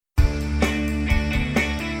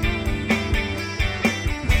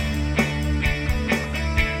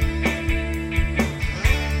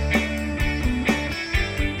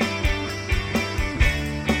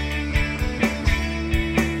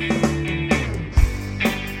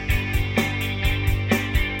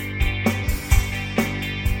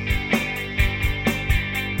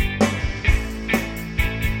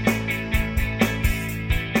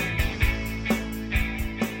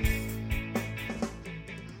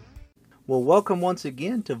Well, welcome once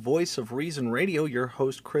again to Voice of Reason Radio. Your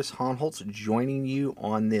host, Chris Honholtz, joining you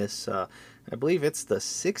on this, I believe it's the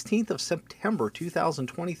 16th of September,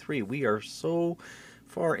 2023. We are so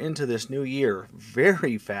far into this new year.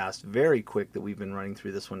 Very fast, very quick that we've been running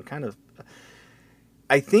through this one. Kind of,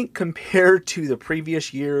 I think, compared to the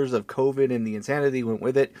previous years of COVID and the insanity went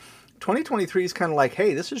with it, 2023 is kind of like,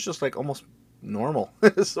 hey, this is just like almost normal.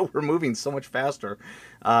 So we're moving so much faster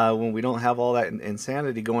when we don't have all that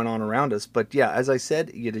insanity going on around us. But yeah, as I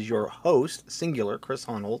said, it is your host, singular, Chris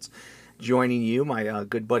Honholtz, joining you. My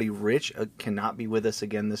good buddy Rich cannot be with us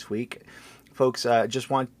again this week. Folks,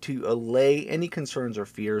 just want to allay any concerns or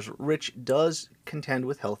fears. Rich does contend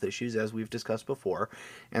with health issues, as we've discussed before,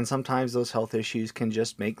 and sometimes those health issues can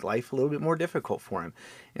just make life a little bit more difficult for him.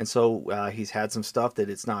 And so he's had some stuff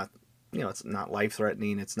that it's not, it's not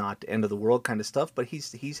life-threatening, it's not end of the world kind of stuff, but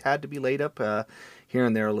he's had to be laid up here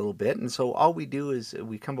and there a little bit. And so all we do is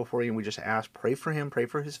we come before you and we just ask, pray for him, pray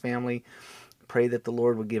for his family, pray that the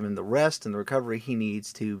Lord would give him the rest and the recovery he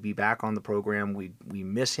needs to be back on the program. We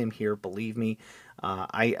miss him here, believe me.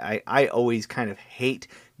 I always kind of hate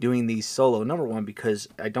doing these solo. Number one, because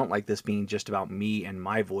I don't like this being just about me and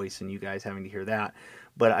my voice and you guys having to hear that.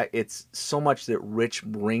 But it's so much that Rich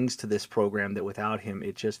brings to this program that without him,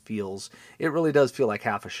 it really does feel like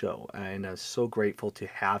half a show. And I'm so grateful to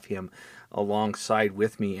have him alongside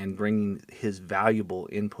with me and bringing his valuable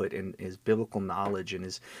input and his biblical knowledge and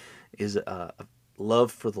his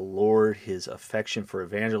love for the Lord, his affection for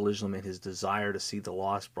evangelism, and his desire to see the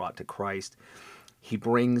lost brought to Christ. He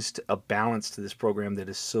brings a balance to this program that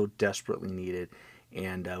is so desperately needed.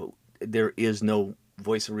 And there is no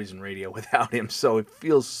Voice of Reason Radio without him, so it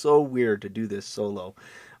feels so weird to do this solo,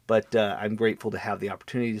 but I'm grateful to have the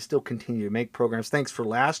opportunity to still continue to make programs. Thanks for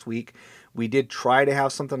last week. We did try to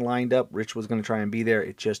have something lined up. Rich was going to try and be there.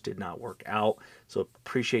 It just did not work out, so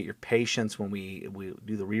appreciate your patience when we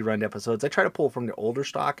do the rerun episodes. I try to pull from the older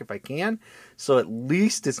stock if I can, so at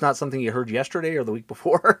least it's not something you heard yesterday or the week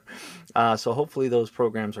before. So hopefully those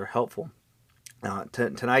programs are helpful.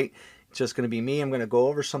 Tonight, it's just going to be me. I'm going to go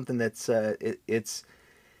over something that's it's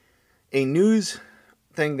a news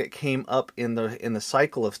thing that came up in the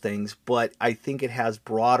cycle of things, but I think it has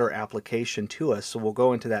broader application to us. So we'll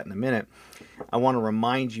go into that in a minute. I want to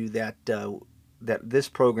remind you that that this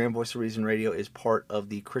program, Voice of Reason Radio, is part of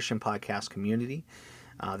the Christian podcast community.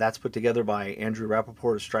 That's put together by Andrew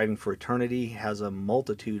Rappaport of Striving for Eternity. He has a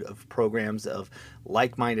multitude of programs of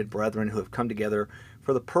like-minded brethren who have come together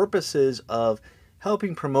for the purposes of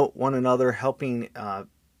helping promote one another, helping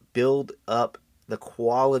build up the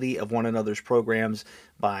quality of one another's programs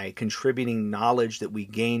by contributing knowledge that we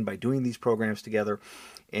gain by doing these programs together,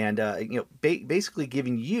 and basically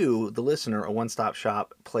giving you, the listener, a one-stop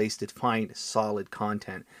shop place to find solid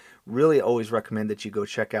content. Really always recommend that you go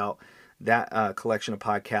check out that collection of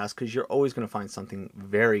podcasts, because you're always going to find something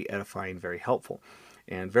very edifying, very helpful.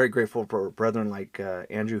 And very grateful for brethren like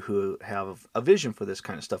Andrew who have a vision for this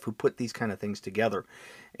kind of stuff, who put these kind of things together,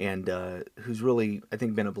 and who's really, I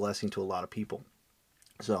think, been a blessing to a lot of people.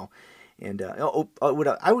 So, and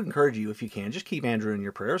I would encourage you, if you can, just keep Andrew in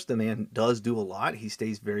your prayers. The man does do a lot. He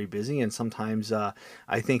stays very busy, and sometimes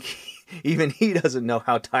I think even he doesn't know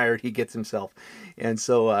how tired he gets himself. And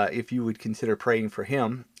so if you would consider praying for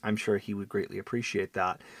him, I'm sure he would greatly appreciate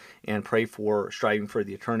that. And pray for Striving for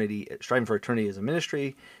Eternity as a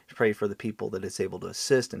ministry. Pray for the people that it's able to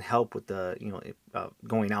assist and help with the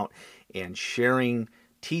going out and sharing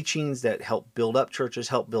teachings that help build up churches,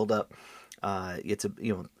 help build up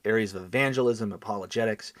areas of evangelism,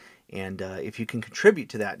 apologetics, and if you can contribute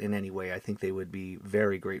to that in any way, I think they would be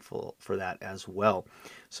very grateful for that as well.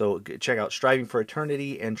 So check out Striving for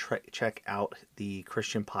Eternity and check out the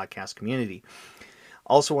Christian podcast community.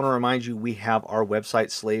 Also want to remind you, we have our website,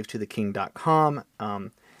 slavetotheking.com.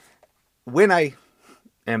 When I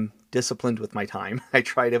am disciplined with my time, I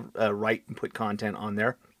try to write and put content on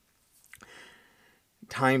there.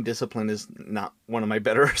 Time discipline is not one of my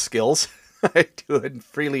better skills. I do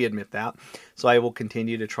freely admit that. So I will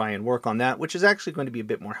continue to try and work on that, which is actually going to be a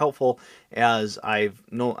bit more helpful, as I'm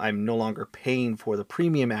no longer paying for the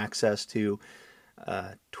premium access to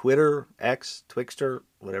Twitter, X, Twixter,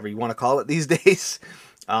 whatever you want to call it these days.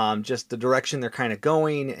 Just the direction they're kind of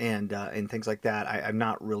going and things like that. I'm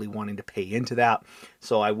not really wanting to pay into that.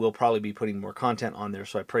 So I will probably be putting more content on there.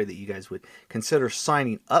 So I pray that you guys would consider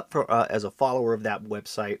signing up for as a follower of that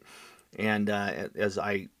website. And as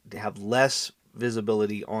I have less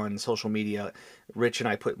visibility on social media, Rich and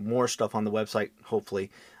I put more stuff on the website,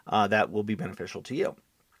 hopefully, that will be beneficial to you.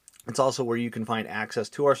 It's also where you can find access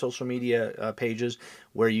to our social media pages,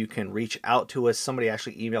 where you can reach out to us. Somebody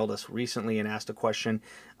actually emailed us recently and asked a question.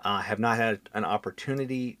 Have not had an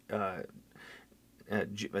opportunity. I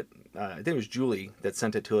think it was Julie that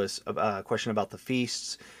sent it to us, a question about the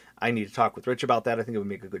feasts. I need to talk with Rich about that. I think it would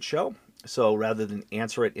make a good show. So rather than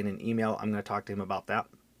answer it in an email, I'm going to talk to him about that.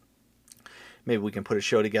 Maybe we can put a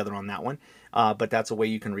show together on that one. But that's a way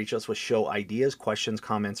you can reach us with show ideas, questions,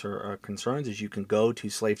 comments, or concerns, is you can go to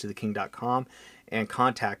slavetotheking.com and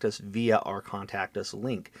contact us via our contact us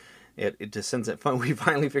link. It just sends it. We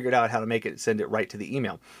finally figured out how to make it send it right to the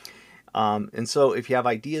email. And so if you have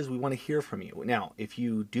ideas, we want to hear from you. Now, if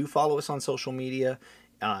you do follow us on social media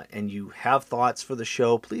and you have thoughts for the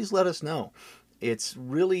show, please let us know. It's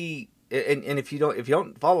really, and if you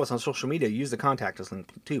don't follow us on social media, use the contact us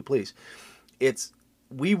link too, please.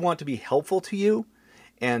 We want to be helpful to you,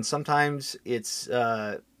 and sometimes it's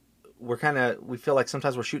we feel like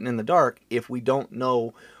sometimes we're shooting in the dark if we don't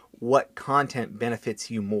know what content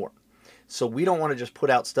benefits you more. So we don't want to just put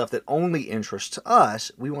out stuff that only interests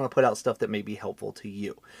us. We want to put out stuff that may be helpful to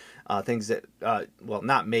you. Things that,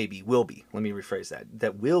 not maybe, will be. Let me rephrase that.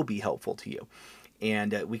 That will be helpful to you.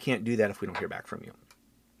 And we can't do that if we don't hear back from you.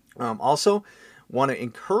 Also, want to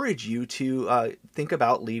encourage you to think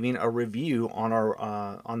about leaving a review on our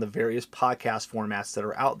on the various podcast formats that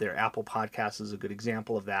are out there. Apple Podcasts is a good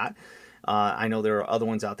example of that. I know there are other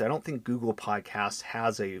ones out there. I don't think Google Podcasts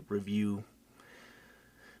has a review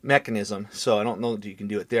mechanism, so I don't know that you can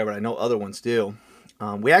do it there, but I know other ones do.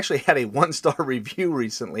 We actually had a 1-star review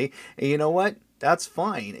recently, and you know what? That's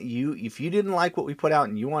fine. If you didn't like what we put out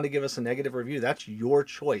and you want to give us a negative review, that's your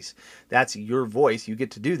choice. That's your voice. You get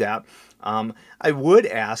to do that. I would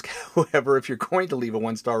ask, however, if you're going to leave a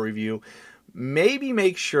 1-star review, maybe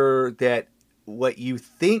make sure that what you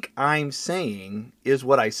think I'm saying is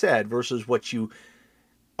what I said versus what you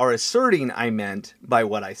are asserting I meant by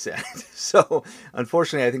what I said. So,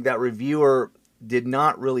 unfortunately, I think that reviewer did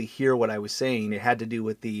not really hear what I was saying. It had to do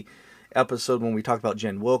with the episode when we talked about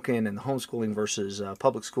Jen Wilkin and the homeschooling versus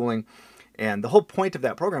public schooling. And the whole point of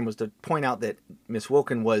that program was to point out that Miss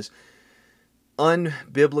Wilkin was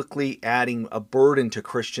unbiblically adding a burden to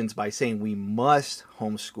Christians by saying we must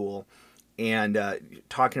homeschool, and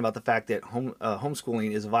talking about the fact that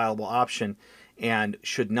homeschooling is a viable option and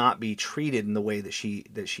should not be treated in the way that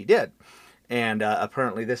she did. And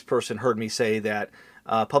apparently this person heard me say that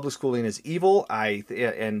public schooling is evil,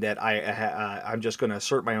 and that I'm just going to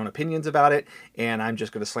assert my own opinions about it, and I'm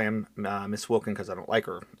just going to slam Miss Wilkin because I don't like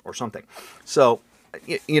her or something. So,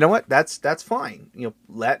 you know what? That's fine.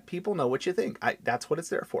 Let people know what you think. That's what it's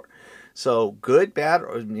there for. So, good, bad,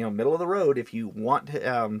 or middle of the road. If you want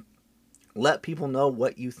to let people know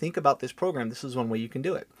what you think about this program, this is one way you can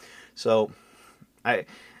do it. So,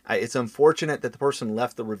 it's unfortunate that the person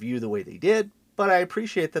left the review the way they did, but I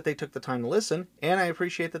appreciate that they took the time to listen, and I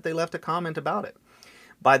appreciate that they left a comment about it.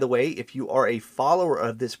 By the way, if you are a follower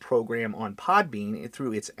of this program on Podbean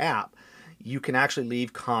through its app, you can actually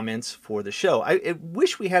leave comments for the show. I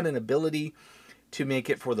wish we had an ability to make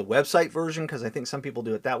it for the website version, because I think some people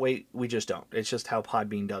do it that way. We just don't. It's just how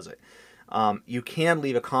Podbean does it. You can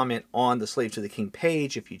leave a comment on the Slave to the King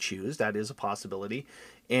page if you choose. That is a possibility.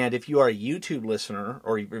 And if you are a YouTube listener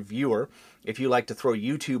or a viewer, if you like to throw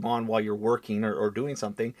YouTube on while you're working or doing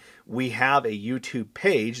something, we have a YouTube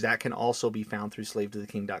page that can also be found through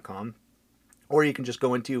slavetotheking.com. Or you can just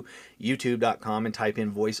go into youtube.com and type in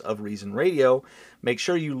Voice of Reason Radio. Make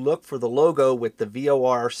sure you look for the logo with the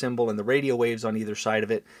VOR symbol and the radio waves on either side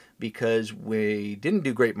of it, because we didn't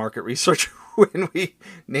do great market research when we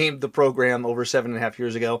named the program over 7.5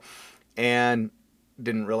 years ago, and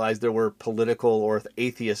didn't realize there were political or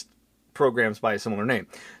atheist programs by a similar name.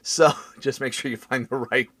 So just make sure you find the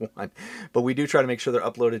right one. But we do try to make sure they're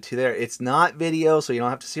uploaded to there. It's not video, so you don't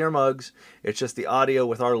have to see our mugs. It's just the audio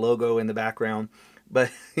with our logo in the background. But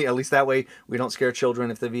at least that way we don't scare children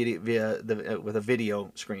with a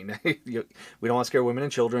video screen. We don't want to scare women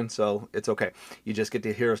and children, so it's okay. You just get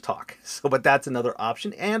to hear us talk. But that's another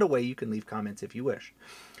option and a way you can leave comments if you wish.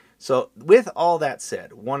 So with all that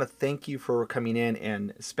said, want to thank you for coming in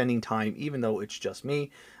and spending time, even though it's just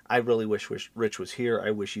me. I really wish Rich was here.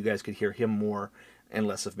 I wish you guys could hear him more and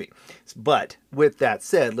less of me. But with that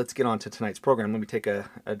said, let's get on to tonight's program. Let me take a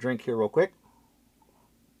drink here real quick.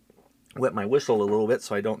 Wet my whistle a little bit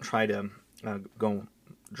so I don't try to go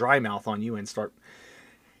dry mouth on you and start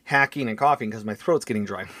hacking and coughing because my throat's getting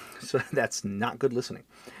dry. So that's not good listening.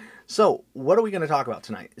 So what are we going to talk about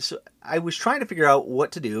tonight? So I was trying to figure out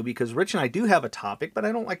what to do because Rich and I do have a topic, but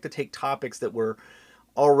I don't like to take topics that we're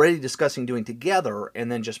already discussing doing together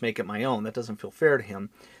and then just make it my own. That doesn't feel fair to him.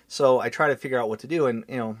 So I try to figure out what to do.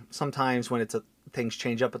 And, sometimes when things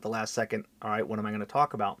change up at the last second, all right, what am I going to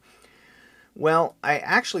talk about? Well, I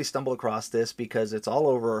actually stumbled across this because it's all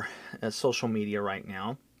over social media right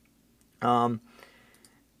now.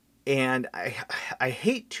 And I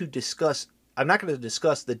hate to discuss, I'm not going to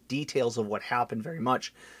discuss the details of what happened very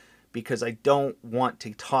much because I don't want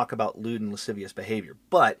to talk about lewd and lascivious behavior.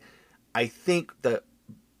 But I think that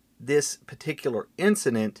this particular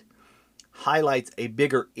incident highlights a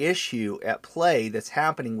bigger issue at play that's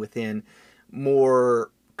happening within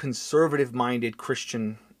more conservative-minded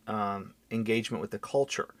Christian engagement with the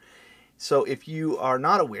culture. So if you are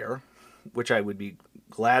not aware, which I would be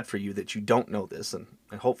glad for you that you don't know this, and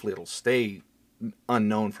hopefully it'll stay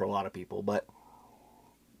unknown for a lot of people, but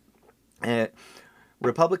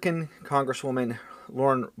Republican Congresswoman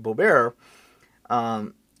Lauren Boebert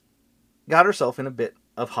got herself in a bit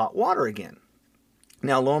of hot water again.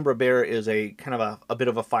 Now, Lauren Boebert is a kind of a bit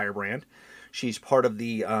of a firebrand. She's part of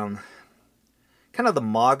the kind of the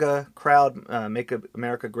MAGA crowd, Make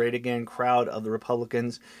America Great Again crowd of the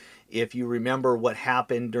Republicans. If you remember what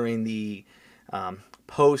happened during the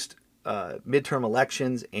post midterm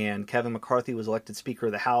elections and Kevin McCarthy was elected Speaker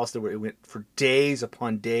of the House, it went for days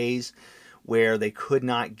upon days where they could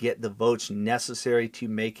not get the votes necessary to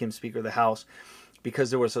make him Speaker of the House because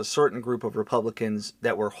there was a certain group of Republicans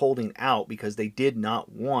that were holding out because they did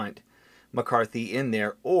not want McCarthy in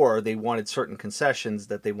there, or they wanted certain concessions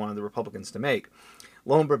that they wanted the Republicans to make.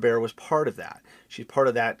 Lauren Boebert was part of that. She's part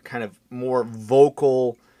of that kind of more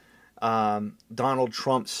vocal Donald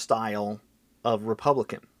Trump style of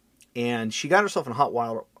Republican. And she got herself in hot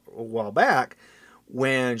water a while back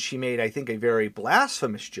when she made, I think, a very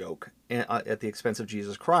blasphemous joke at the expense of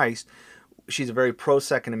Jesus Christ. She's a very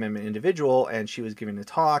pro-Second Amendment individual, and she was giving a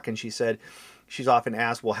talk, and she said, she's often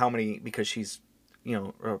asked, well, how many, because she's,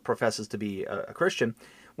 professes to be a Christian,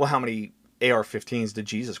 well, how many AR-15s did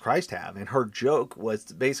Jesus Christ have? And her joke was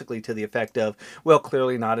basically to the effect of, well,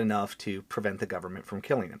 clearly not enough to prevent the government from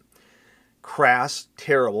killing him. Crass,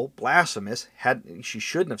 terrible, blasphemous, she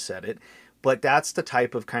shouldn't have said it, but that's the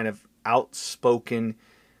type of kind of outspoken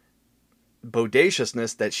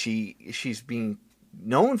bodaciousness that she's being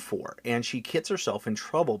known for, and she gets herself in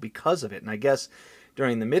trouble because of it. And I guess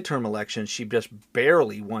during the midterm elections, she just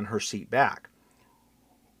barely won her seat back.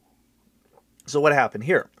 So what happened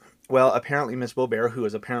here? Well, apparently Ms. Boebert, who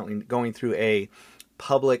is apparently going through a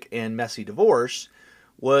public and messy divorce,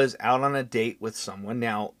 was out on a date with someone.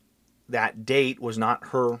 Now, that date was not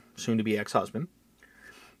her soon-to-be ex-husband.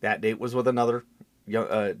 That date was with another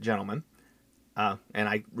gentleman. And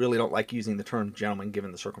I really don't like using the term gentleman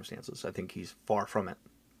given the circumstances. I think he's far from it.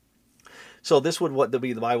 So this would what the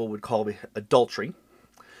Bible would call adultery.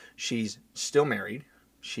 She's still married.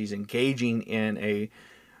 She's engaging in a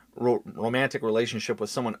romantic relationship with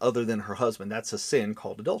someone other than her husband. That's a sin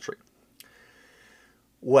called adultery.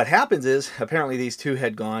 What happens is, apparently these two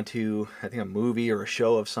had gone to, I think, a movie or a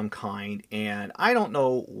show of some kind, and I don't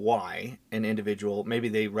know why an individual, maybe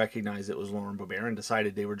they recognized it was Lauren Boebert and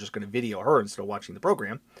decided they were just going to video her instead of watching the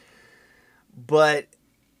program. But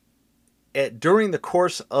during the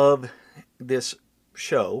course of this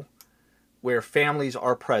show, where families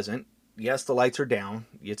are present, yes, the lights are down,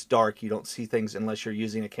 it's dark, you don't see things unless you're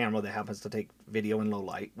using a camera that happens to take video in low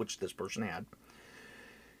light, which this person had.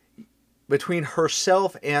 Between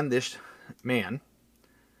herself and this man,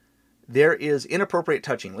 there is inappropriate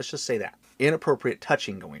touching. Let's just say that. Inappropriate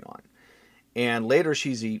touching going on. And later,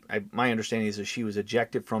 my understanding is that she was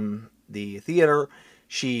ejected from the theater.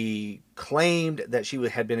 She claimed that she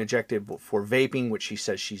had been ejected for vaping, which she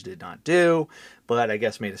says she did not do, but I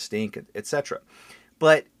guess made a stink, etc.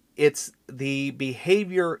 But it's the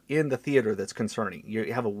behavior in the theater that's concerning.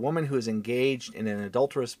 You have a woman who is engaged in an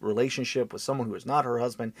adulterous relationship with someone who is not her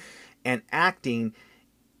husband and acting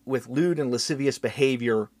with lewd and lascivious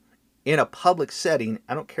behavior in a public setting.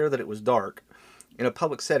 I don't care that it was dark. In a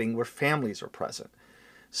public setting where families are present.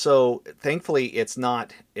 So thankfully, it's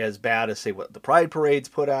not as bad as, say, what the Pride Parades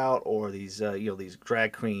put out or these, these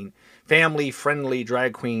drag queen, family-friendly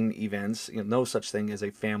drag queen events. No such thing as a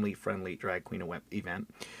family-friendly drag queen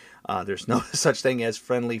event. There's no such thing as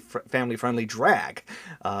family-friendly drag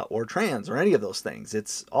or trans or any of those things.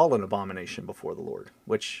 It's all an abomination before the Lord,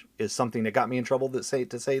 which is something that got me in trouble to say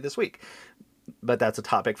this week. But that's a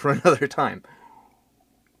topic for another time.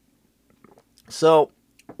 So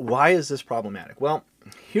why is this problematic? Well,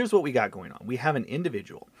 here's what we got going on. We have an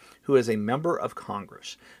individual who is a member of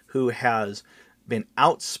Congress who has been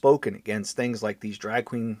outspoken against things like these drag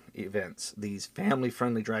queen events, these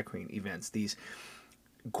family-friendly drag queen events, these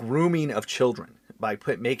grooming of children,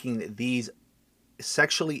 making these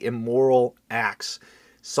sexually immoral acts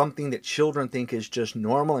something that children think is just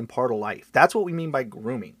normal and part of life. That's what we mean by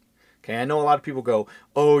grooming. Okay, I know a lot of people go,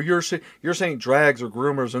 "Oh, you're saying drags are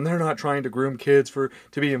groomers, and they're not trying to groom kids to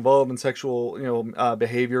be involved in sexual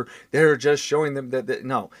behavior. They're just showing them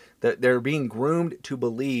that they're being groomed to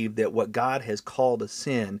believe that what God has called a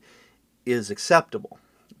sin is acceptable.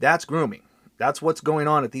 That's grooming. That's what's going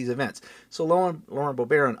on at these events." So Lauren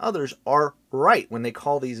Boebert and others are right when they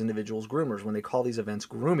call these individuals groomers, when they call these events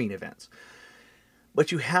grooming events.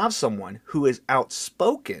 But you have someone who is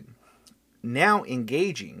outspoken now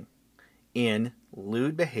engaging in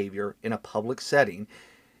lewd behavior in a public setting,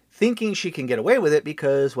 thinking she can get away with it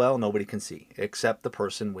because, well, nobody can see except the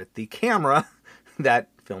person with the camera that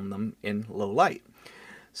filmed them in low light.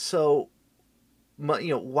 So,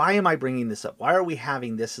 why am I bringing this up? Why are we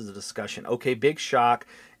having this as a discussion? Okay, big shock.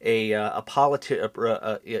 A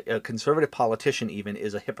conservative politician even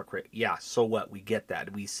is a hypocrite. Yeah, so what? We get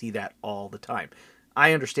that. We see that all the time.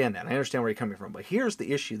 I understand that. I understand where you're coming from. But here's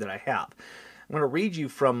the issue that I have. I'm going to read you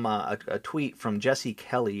from a tweet from Jesse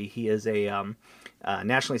Kelly. He is a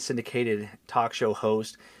nationally syndicated talk show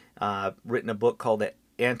host, written a book called The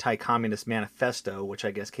Anti-Communist Manifesto, which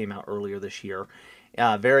I guess came out earlier this year.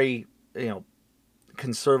 Very,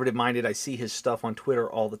 conservative-minded. I see his stuff on Twitter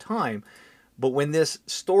all the time. But when this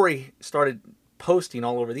story started posting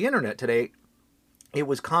all over the internet today, it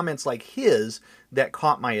was comments like his that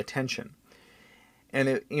caught my attention.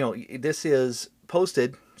 And this is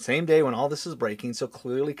posted same day when all this is breaking, so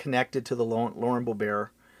clearly connected to the Lauren Boebert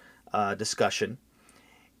discussion.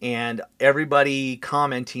 And everybody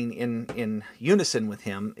commenting in unison with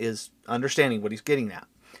him is understanding what he's getting at.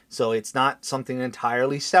 So it's not something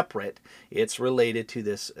entirely separate. It's related to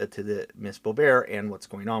this, to the Miss Boebert and what's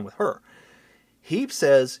going on with her. He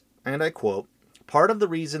says, and I quote, "Part of the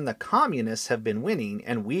reason the communists have been winning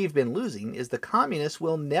and we've been losing is the communists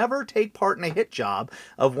will never take part in a hit job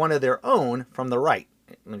of one of their own from the right."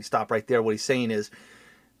 Let me stop right there. What he's saying is,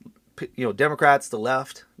 Democrats, the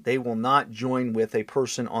left, they will not join with a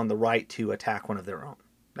person on the right to attack one of their own.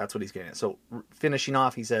 That's what he's getting at. So finishing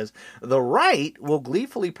off, he says, "The right will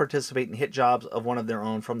gleefully participate in hit jobs of one of their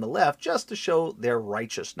own from the left just to show their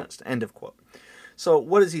righteousness." End of quote. So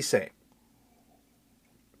what does he say?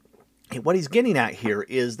 What he's getting at here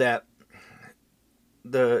is that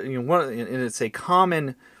and it's a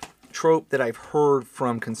common trope that I've heard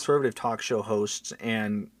from conservative talk show hosts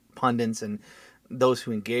and pundits and those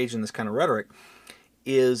who engage in this kind of rhetoric,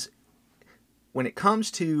 is when it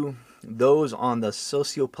comes to those on the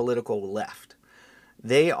socio-political left,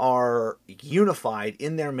 they are unified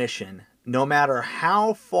in their mission no matter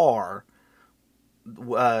how far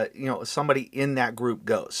somebody in that group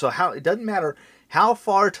goes. So it doesn't matter how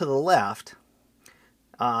far to the left,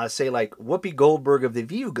 say like Whoopi Goldberg of The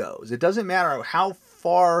View goes. It doesn't matter how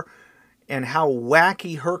far and how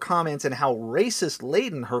wacky her comments and how racist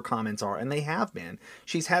laden her comments are, and they have been.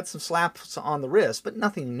 She's had some slaps on the wrist, but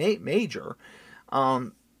nothing major.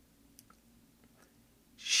 They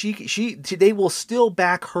will still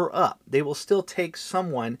back her up. They will still take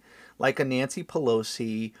someone like a Nancy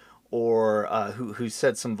Pelosi, or who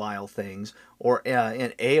said some vile things, or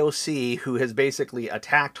an AOC who has basically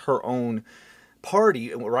attacked her own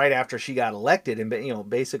party right after she got elected, and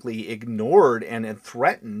basically ignored and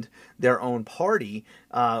threatened their own party,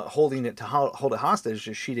 holding it hostage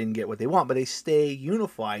if she didn't get what they want. But they stay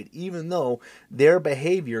unified, even though their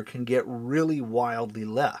behavior can get really wildly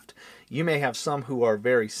left. You may have some who are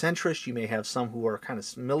very centrist. You may have some who are kind of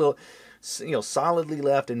solidly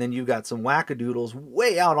left, and then you've got some wackadoodles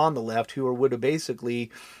way out on the left who would have basically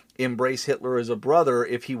embrace Hitler as a brother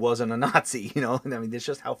if he wasn't a Nazi. That's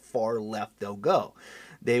just how far left they'll go.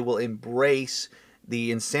 They will embrace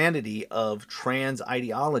the insanity of trans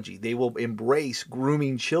ideology. They will embrace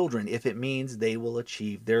grooming children if it means they will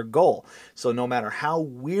achieve their goal. So no matter how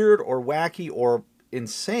weird or wacky or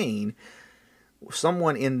insane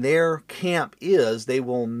someone in their camp is, they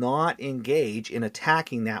will not engage in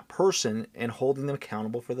attacking that person and holding them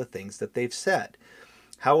accountable for the things that they've said.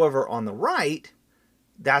 However, on the right,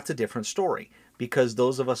 that's a different story, because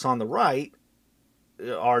those of us on the right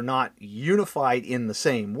are not unified in the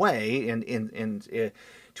same way and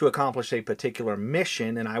to accomplish a particular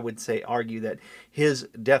mission. And I would argue that his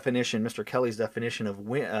definition, Mr. Kelly's definition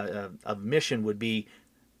of mission, would be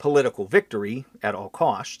political victory at all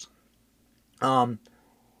costs. Don't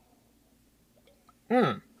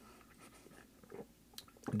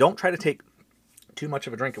try to take too much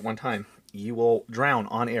of a drink at one time. You will drown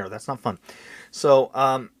on air. That's not fun. So,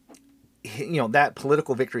 that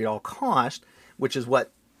political victory at all cost, which is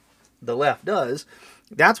what the left does.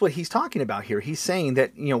 That's what he's talking about here. He's saying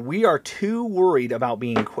that, we are too worried about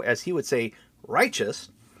being, as he would say, righteous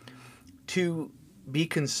to be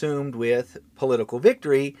consumed with political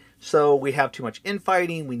victory. So we have too much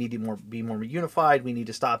infighting. We need to be more unified. We need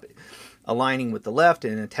to stop aligning with the left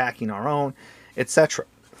and attacking our own, etc.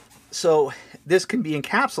 So this can be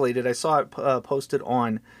encapsulated. I saw it posted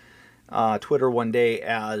on Twitter one day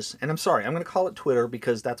as, and I'm sorry, I'm going to call it Twitter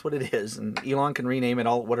because that's what it is. And Elon can rename it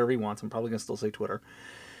all whatever he wants. I'm probably going to still say Twitter.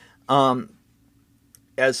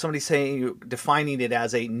 As somebody saying, defining it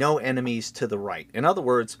as a no enemies to the right. In other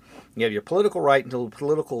words, you have your political right and the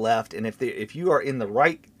political left, and if you are in the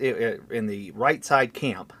right side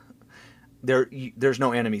camp, there's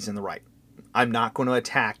no enemies in the right. I'm not going to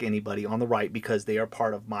attack anybody on the right because they are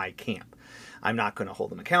part of my camp. I'm not going to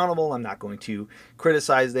hold them accountable. I'm not going to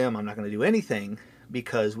criticize them. I'm not going to do anything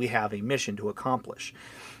because we have a mission to accomplish.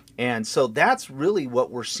 And so that's really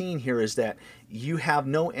what we're seeing here, is that you have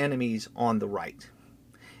no enemies on the right.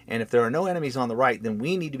 And if there are no enemies on the right, then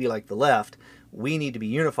we need to be like the left. We need to be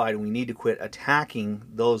unified, and we need to quit attacking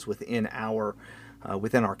those within our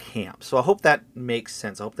camp. So I hope that makes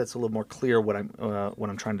sense. I hope that's a little more clear what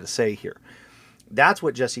I'm trying to say here. That's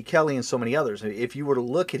what Jesse Kelly and so many others. If you were to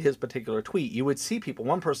look at his particular tweet, you would see people.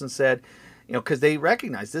 One person said, because they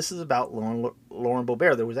recognize this is about Lauren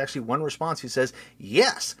Boebert. There was actually one response who says,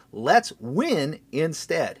 yes, let's win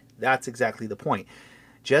instead. That's exactly the point.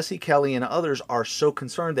 Jesse Kelly and others are so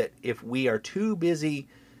concerned that if we are too busy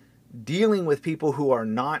dealing with people who are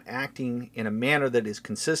not acting in a manner that is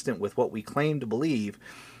consistent with what we claim to believe,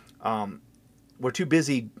 we're too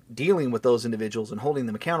busy dealing with those individuals and holding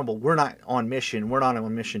them accountable. We're not on mission. We're not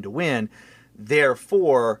on mission to win.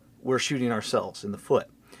 Therefore, we're shooting ourselves in the foot.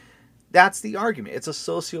 That's the argument. It's a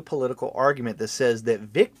socio-political argument that says that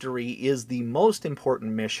victory is the most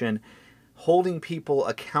important mission. Holding people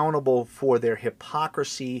accountable for their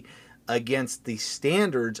hypocrisy against the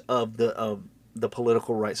standards of the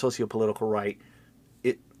political right, socio-political right,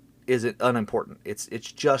 it isn't unimportant. It's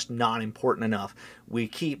just not important enough. We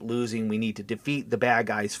keep losing. We need to defeat the bad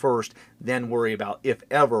guys first, then worry about, if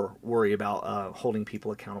ever, holding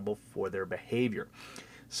people accountable for their behavior.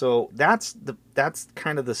 So that's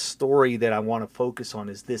kind of the story that I want to focus on,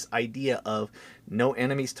 is this idea of no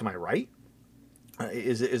enemies to my right.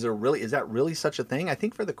 Is that really such a thing? I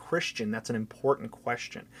think for the Christian, that's an important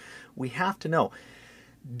question. We have to know,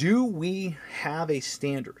 do we have a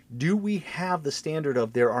standard? Do we have the standard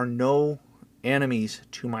of there are no enemies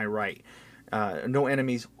to my right? No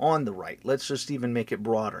enemies on the right. Let's just even make it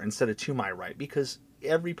broader instead of to my right, because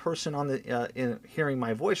every person on in hearing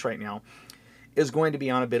my voice right now is going to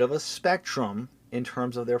be on a bit of a spectrum in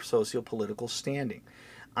terms of their socio-political standing.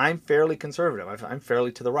 I'm fairly conservative. I'm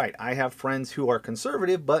fairly to the right. I have friends who are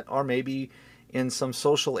conservative, but are maybe in some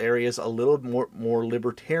social areas a little more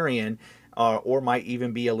libertarian, or might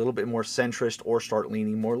even be a little bit more centrist or start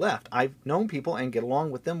leaning more left. I've known people and get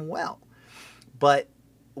along with them well. But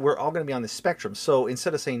we're all going to be on the spectrum. So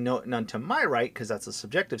instead of saying no, none to my right, because that's a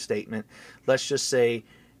subjective statement, let's just say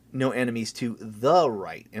no enemies to the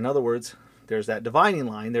right. In other words, there's that dividing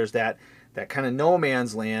line. There's that kind of no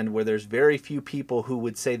man's land where there's very few people who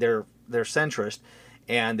would say they're centrist,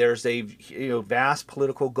 and there's a vast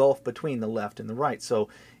political gulf between the left and the right. So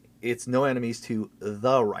it's no enemies to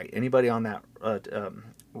the right. Anybody on that,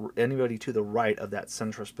 anybody to the right of that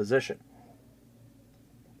centrist position.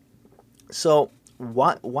 So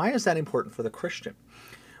why is that important for the Christian?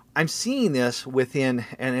 I'm seeing this within,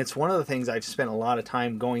 and it's one of the things I've spent a lot of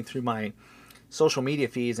time going through my social media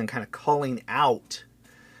feeds and kind of calling out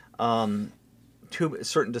to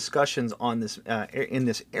certain discussions on this in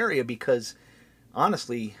this area, because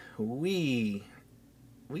honestly, we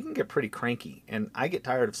can get pretty cranky, and I get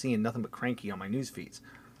tired of seeing nothing but cranky on my news feeds.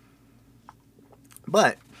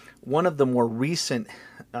 But one of the more recent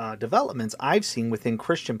developments I've seen within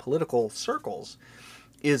Christian political circles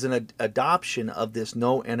is an adoption of this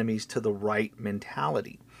no enemies to the right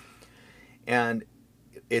mentality. And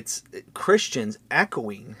it's Christians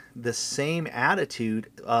echoing the same attitude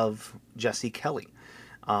of Jesse Kelly.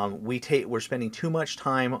 We're spending too much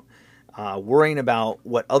time worrying about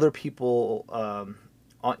what other people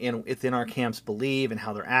within our camps believe and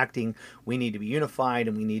how they're acting. We need to be unified,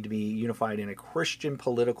 and we need to be unified in a Christian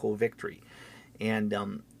political victory. And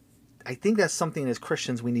I think that's something as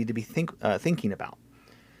Christians we need to be thinking about.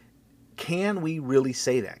 Can we really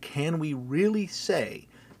say that? Can we really say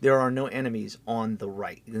there are no enemies on the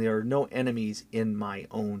right? There are no enemies in my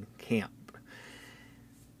own camp.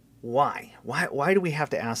 Why? Why do we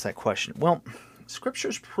have to ask that question? Well,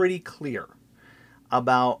 Scripture's pretty clear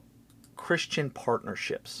about Christian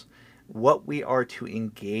partnerships. what we are to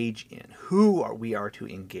engage in, who we are to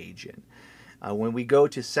engage in. When we go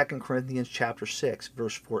to 2 Corinthians chapter 6,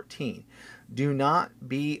 verse 14, do not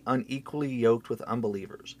be unequally yoked with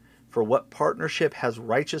unbelievers. For what partnership has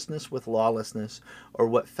righteousness with lawlessness, or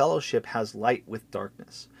what fellowship has light with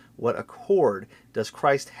darkness? What accord does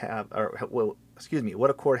Christ have, what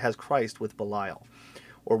accord has Christ with Belial?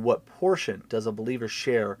 Or what portion does a believer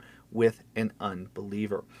share with an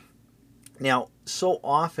unbeliever? Now, so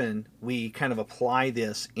often we kind of apply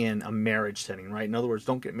this in a marriage setting, right? In other words,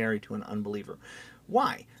 don't get married to an unbeliever.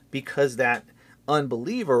 Why? Because that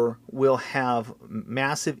unbeliever will have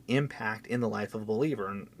massive impact in the life of a believer.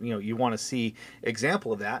 And, you want to see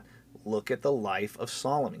example of that, look at the life of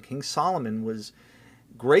Solomon. King Solomon was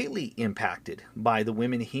greatly impacted by the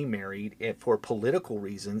women he married for political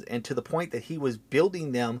reasons, and to the point that he was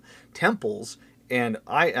building them temples and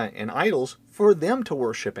idols for them to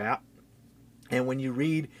worship at. And when you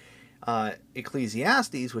read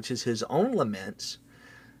Ecclesiastes, which is his own laments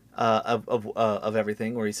of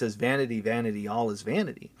everything, where he says, "Vanity, vanity, all is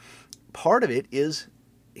vanity," part of it is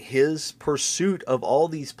his pursuit of all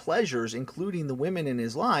these pleasures, including the women in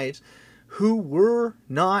his lives, who were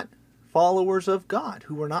not followers of God,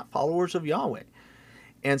 who were not followers of Yahweh.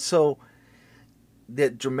 And so the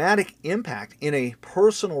dramatic impact in a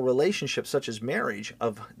personal relationship such as marriage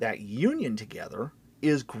of that union together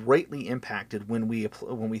is greatly impacted when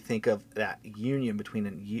we think of that union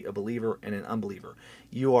between a believer and an unbeliever.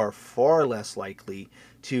 You are far less likely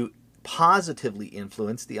to positively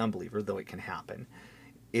influence the unbeliever, though it can happen.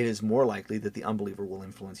 It is more likely that the unbeliever will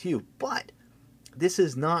influence you. But this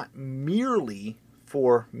is not merely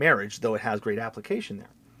for marriage, though it has great application there.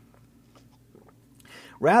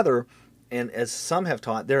 Rather, and as some have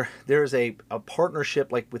taught, there's a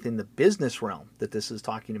partnership like within the business realm that this is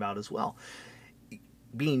talking about as well.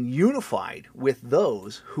 Being unified with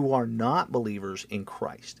those who are not believers in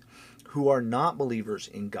Christ, who are not believers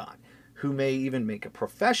in God, who may even make a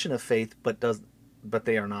profession of faith, but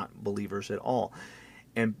they are not believers at all.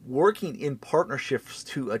 And working in partnerships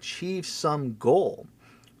to achieve some goal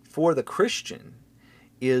for the Christian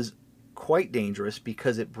is quite dangerous,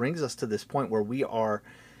 because it brings us to this point where we are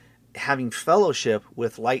having fellowship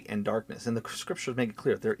with light and darkness. And the scriptures make it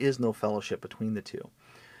clear there is no fellowship between the two.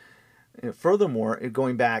 And furthermore,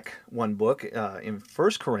 going back one book, in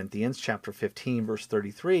 1 Corinthians chapter 15, verse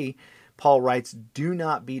 33, Paul writes, "Do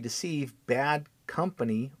not be deceived, bad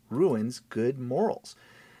company ruins good morals."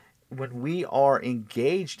 When we are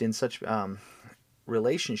engaged in such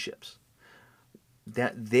relationships,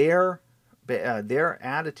 that their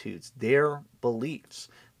attitudes, their beliefs,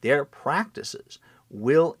 their practices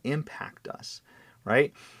will impact us,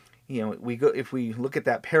 right? If we look at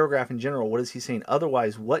that paragraph in general, what is he saying?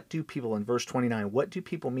 Otherwise, what do people, in verse 29, what do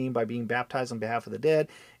people mean by being baptized on behalf of the dead?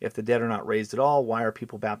 If the dead are not raised at all, why are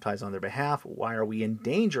people baptized on their behalf? Why are we in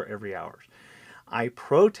danger every hour? I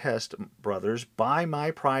protest, brothers, by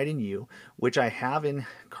my pride in you, which I have in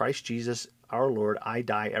Christ Jesus our Lord, I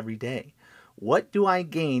die every day. What do I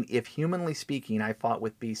gain if, humanly speaking, I fought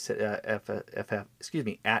with beasts at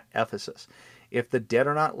Ephesus? If the dead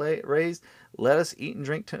are not raised, let us eat and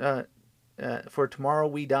drink, for tomorrow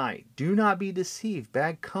we die. Do not be deceived.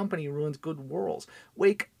 Bad company ruins good morals.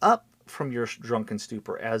 Wake up from your drunken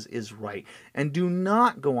stupor, as is right, and do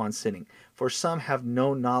not go on sinning, for some have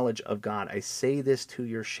no knowledge of God. I say this to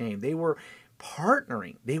your shame. They were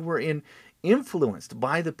partnering. They were influenced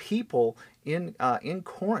by the people in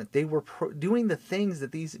Corinth. They were doing the things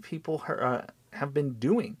that these people have been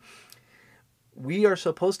doing. We are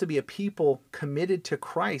supposed to be a people committed to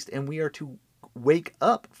Christ, and we are to wake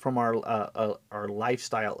up from our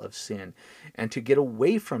lifestyle of sin and to get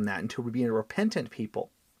away from that and to be a repentant people.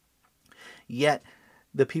 Yet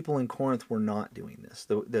the people in Corinth were not doing this.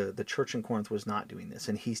 The church in Corinth was not doing this.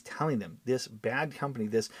 And he's telling them this bad company,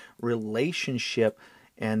 this relationship,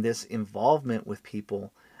 and this involvement with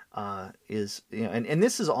people is, and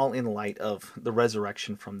this is all in light of the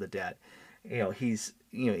resurrection from the dead.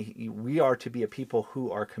 We are to be a people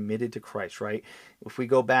who are committed to Christ, right? If we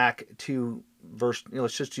go back to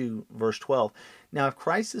let's just do verse 12. Now, if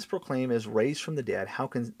Christ is proclaimed as raised from the dead, how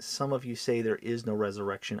can some of you say there is no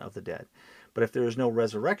resurrection of the dead? But if there is no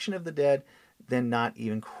resurrection of the dead, then not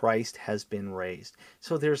even Christ has been raised.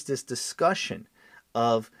 So there's this discussion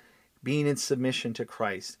of being in submission to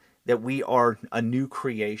Christ, that we are a new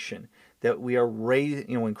creation, that we are raised,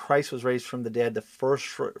 when Christ was raised from the dead, the first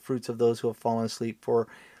fruits of those who have fallen asleep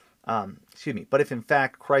but if in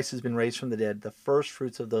fact Christ has been raised from the dead, the first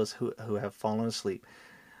fruits of those who have fallen asleep.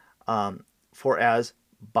 For as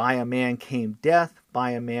by a man came death,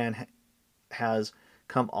 by a man has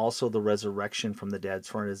come also the resurrection from the dead.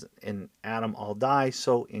 For as in Adam all die,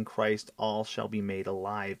 so in Christ all shall be made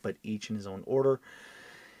alive, but each in his own order.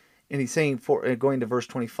 And he's saying, for going to verse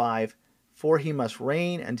 25, for he must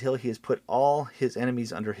reign until he has put all his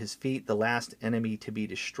enemies under his feet. The last enemy to be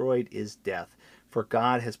destroyed is death. For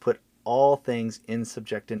God has put all things in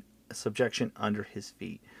subjection under his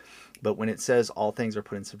feet. But when it says all things are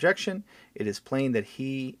put in subjection, it is plain that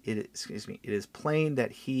it is plain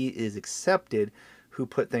that he is accepted who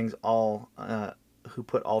put all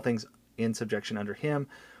things in subjection under him.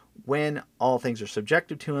 When all things are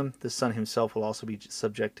subjected to him, the Son himself will also be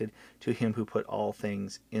subjected to him who put all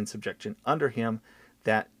things in subjection under him,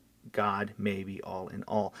 that God may be all in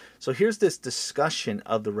all. So here's this discussion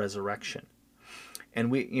of the resurrection. And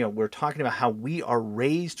we're talking about how we are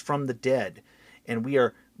raised from the dead and we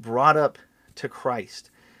are brought up to Christ.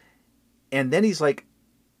 And then he's like,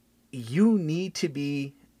 you need to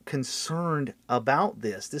be concerned about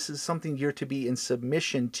this. This is something you're to be in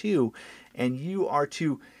submission to, and you are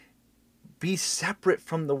to be separate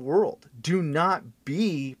from the world. Do not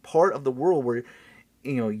be part of the world where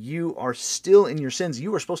you are still in your sins.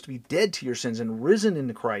 You are supposed to be dead to your sins and risen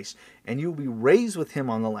into Christ, and you will be raised with him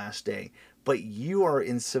on the last day. But you are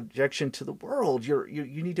in subjection to the world. You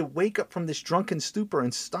need to wake up from this drunken stupor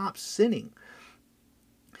and stop sinning.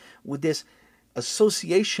 With this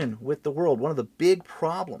association with the world, one of the big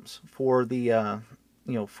problems for the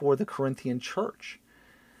Corinthian church,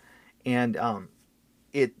 and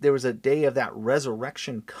there was a day of that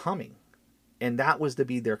resurrection coming, and that was to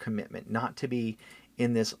be their commitment, not to be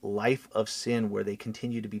in this life of sin where they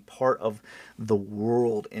continue to be part of the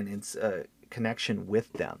world and its connection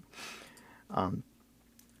with them.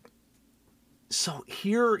 So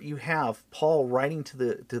here you have Paul writing to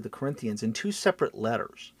the Corinthians in two separate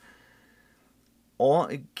letters,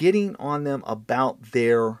 getting on them about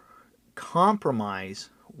their compromise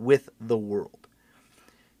with the world.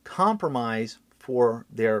 Compromise for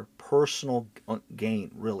their personal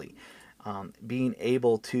gain, really. Being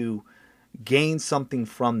able to gain something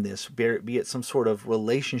from this, be it some sort of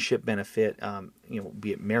relationship benefit,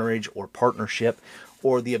 be it marriage or partnership,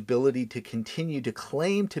 or the ability to continue to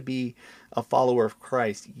claim to be a follower of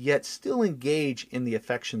Christ, yet still engage in the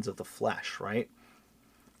affections of the flesh, right?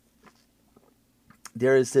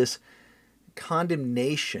 There is this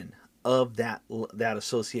condemnation of that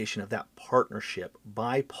association, of that partnership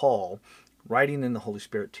by Paul, writing in the Holy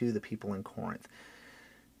Spirit to the people in Corinth.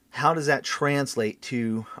 How does that translate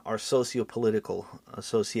to our socio-political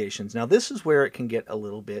associations? Now, this is where it can get a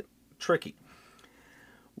little bit tricky.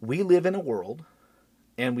 We live in a world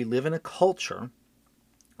and we live in a culture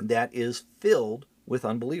that is filled with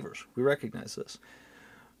unbelievers. We recognize this.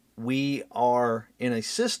 We are in a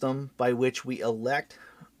system by which we elect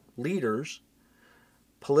leaders,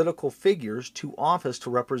 political figures, to office to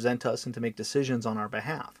represent us and to make decisions on our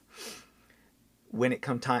behalf. When it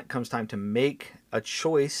comes time to make a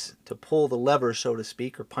choice, to pull the lever, so to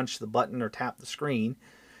speak, or punch the button or tap the screen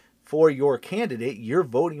for your candidate, you're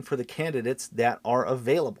voting for the candidates that are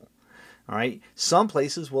available. All right. Some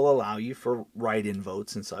places will allow you for write-in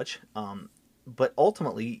votes and such, but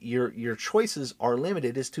ultimately your choices are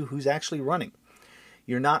limited as to who's actually running.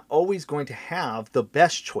 You're not always going to have the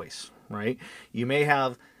best choice, right? You may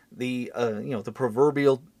have the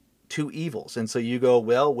proverbial two evils, and so you go,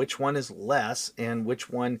 well, which one is less, and which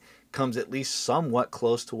one comes at least somewhat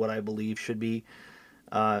close to what I believe should be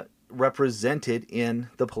represented in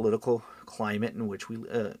the political climate in which we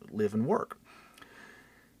live and work.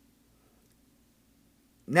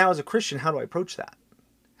 Now, as a Christian, how do I approach that?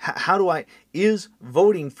 Is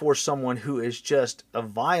voting for someone who is just a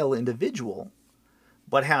vile individual,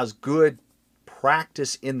 but has good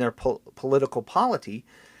practice in their political polity,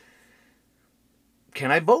 can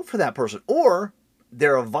I vote for that person? Or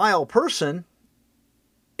they're a vile person,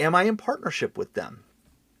 am I in partnership with them?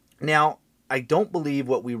 Now, I don't believe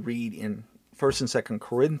what we read in 1st and 2nd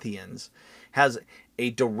Corinthians has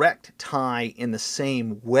a direct tie in the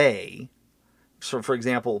same way. So, for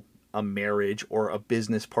example, a marriage or a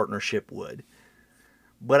business partnership would.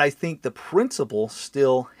 But I think the principle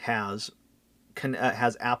still has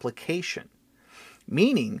application.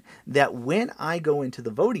 Meaning that when I go into the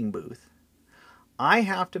voting booth, I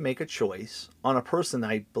have to make a choice on a person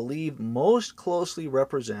that I believe most closely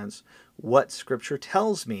represents what Scripture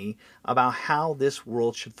tells me about how this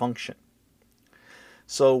world should function.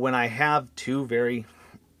 So when I have two very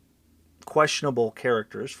questionable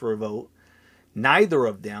characters for a vote, neither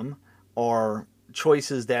of them are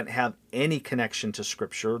choices that have any connection to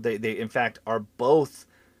Scripture. They in fact, are both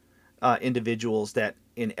individuals that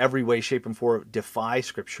in every way, shape, and form defy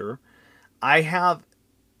Scripture. I have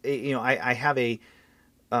a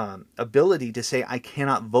ability to say I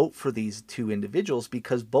cannot vote for these two individuals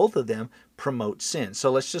because both of them promote sin.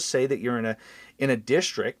 So let's just say that you're in a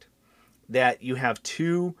district that you have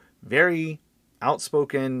two very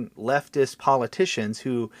outspoken leftist politicians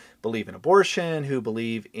who believe in abortion, who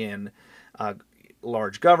believe in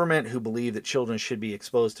large government, who believe that children should be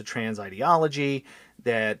exposed to trans ideology,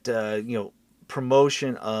 that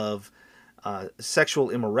promotion of sexual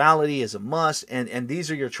immorality is a must, and these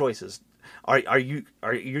are your choices. Are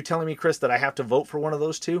you telling me, Chris, that I have to vote for one of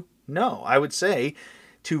those two? No, I would say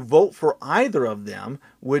to vote for either of them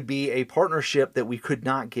would be a partnership that we could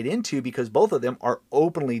not get into because both of them are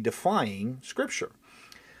openly defying Scripture.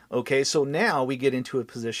 Okay, so now we get into a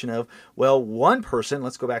position of, well, one person,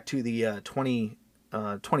 let's go back to the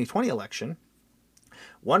 2020 election,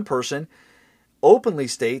 one person openly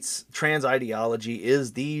states trans ideology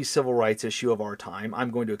is the civil rights issue of our time.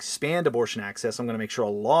 I'm going to expand abortion access. I'm going to make sure a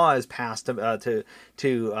law is passed to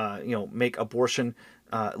make abortion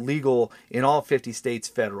legal in all 50 states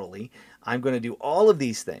federally. I'm going to do all of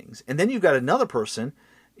these things. And then you've got another person,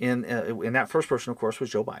 in that first person, of course, was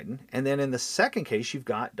Joe Biden. And then in the second case, you've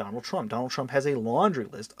got Donald Trump. Donald Trump has a laundry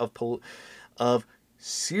list of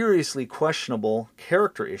seriously questionable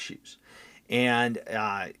character issues and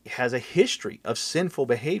has a history of sinful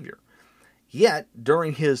behavior. Yet,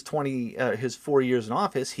 during his 4 years in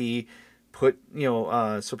office, he put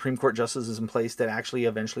Supreme Court justices in place that actually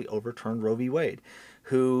eventually overturned Roe v. Wade,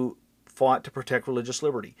 who fought to protect religious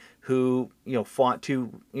liberty, who fought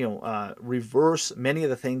to reverse many of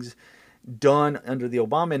the things done under the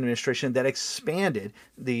Obama administration that expanded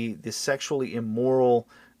the sexually immoral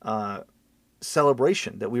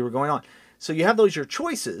celebration that we were going on. So you have those your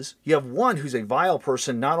choices. You have one who's a vile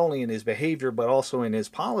person, not only in his behavior, but also in his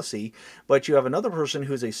policy. But you have another person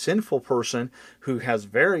who's a sinful person who has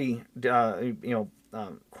very,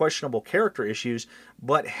 questionable character issues,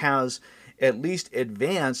 but has at least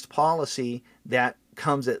advanced policy that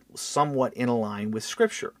comes at somewhat in line with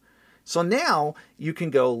Scripture. So now you can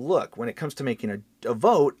go, look, when it comes to making a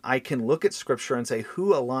vote, I can look at Scripture and say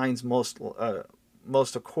who aligns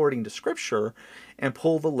most according to Scripture and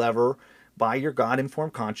pull the lever by your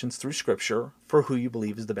God-informed conscience through Scripture for who you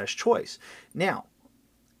believe is the best choice. Now,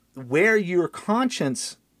 where your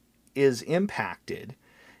conscience is impacted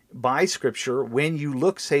by Scripture, when you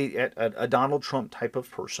look, say, at a Donald Trump type of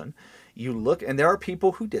person, you look, and there are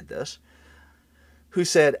people who did this, who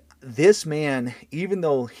said, this man, even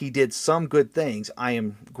though he did some good things, I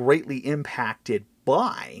am greatly impacted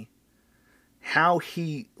by how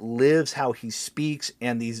he lives, how he speaks,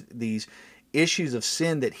 and these issues of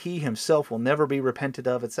sin that he himself will never be repented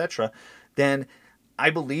of, etc., then I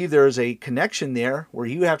believe there is a connection there where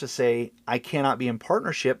you have to say, I cannot be in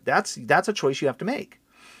partnership. That's a choice you have to make.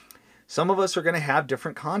 Some of us are going to have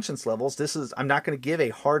different conscience levels. I'm not going to give a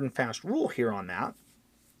hard and fast rule here on that,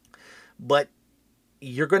 but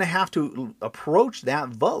you're going to have to approach that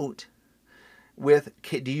vote with,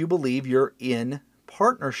 do you believe you're in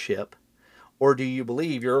partnership, or do you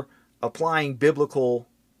believe you're applying biblical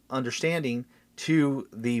understanding to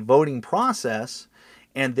the voting process,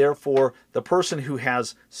 and therefore the person who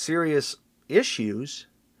has serious issues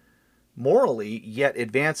morally yet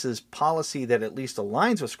advances policy that at least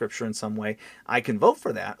aligns with Scripture in some way, I can vote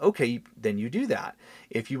for that. Okay, then you do that.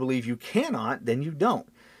 If you believe you cannot, then you don't.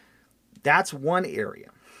 That's one area.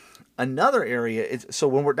 Another area is, so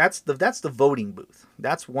when that's the voting booth.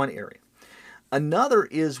 That's one area. Another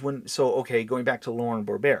is going back to Lauren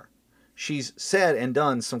Boebert. She's said and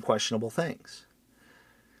done some questionable things.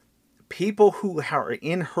 People who are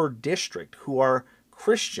in her district, who are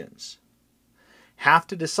Christians, have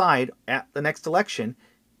to decide at the next election,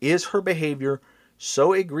 is her behavior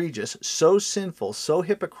so egregious, so sinful, so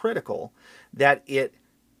hypocritical that it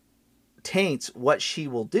taints what she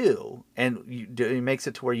will do, and it makes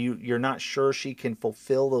it to where you're not sure she can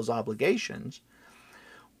fulfill those obligations?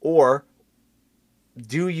 Or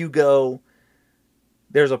do you go,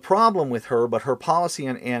 there's a problem with her, but her policy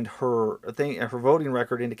and her voting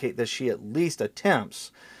record indicate that she at least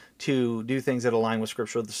attempts to do things that align with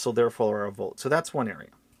Scripture, so therefore a vote. So that's one area.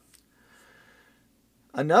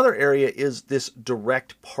 Another area is this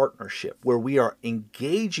direct partnership, where we are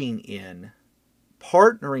engaging in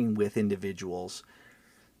partnering with individuals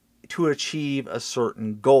to achieve a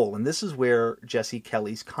certain goal. And this is where Jesse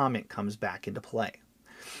Kelly's comment comes back into play.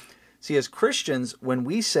 See, as Christians, when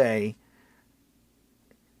we say,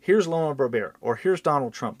 here's Lauren Boebert, or here's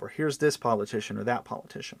Donald Trump, or here's this politician or that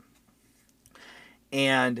politician,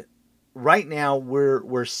 and right now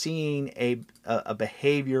we're seeing a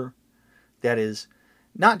behavior that is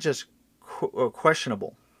not just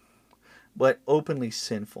questionable, but openly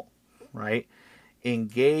sinful, right?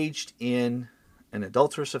 engaged in an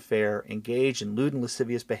adulterous affair, engaged in lewd and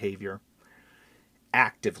lascivious behavior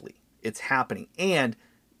actively. It's happening. And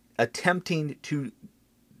attempting to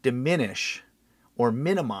diminish or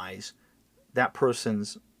minimize that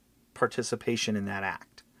person's participation in that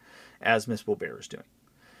act, as Miss Boulbert is doing.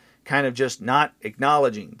 Kind of just not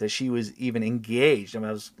acknowledging that she was even engaged. I mean,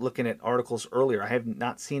 I was looking at articles earlier. I have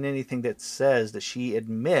not seen anything that says that she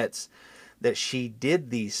admits that she did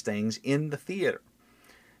these things in the theater.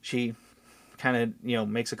 She kind of,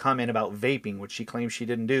 makes a comment about vaping, which she claims she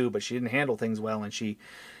didn't do, but she didn't handle things well, and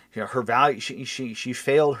her value, she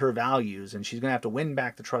failed her values, and she's going to have to win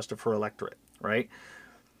back the trust of her electorate, right?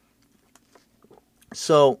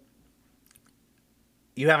 So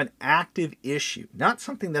you have an active issue, not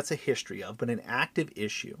something that's a history of, but an active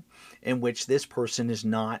issue in which this person is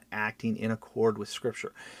not acting in accord with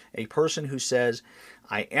Scripture. A person who says,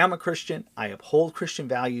 I am a Christian, I uphold Christian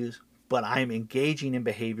values, but I am engaging in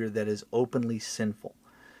behavior that is openly sinful.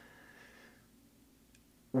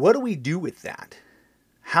 What do we do with that?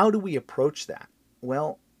 How do we approach that?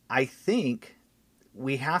 Well, I think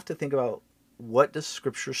we have to think about, what does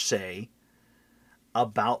Scripture say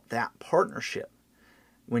about that partnership?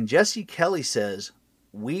 When Jesse Kelly says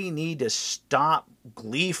we need to stop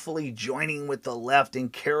gleefully joining with the left in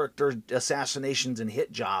character assassinations and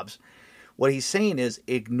hit jobs, what he's saying is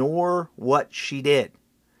ignore what she did.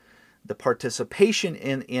 The participation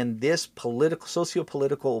in this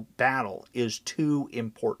socio-political battle is too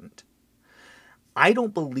important. I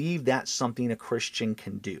don't believe that's something a Christian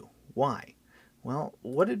can do. Why? Well,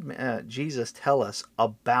 what did Jesus tell us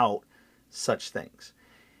about such things?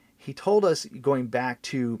 He told us, going back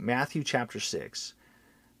to Matthew chapter 6,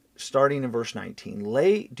 starting in verse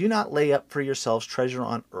 19, do not lay up for yourselves treasure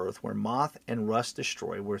on earth, where moth and rust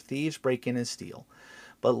destroy, where thieves break in and steal,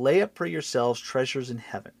 but lay up for yourselves treasures in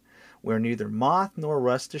heaven, where neither moth nor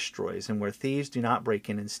rust destroys, and where thieves do not break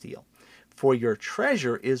in and steal. For your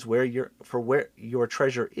treasure is where your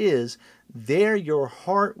treasure is, there your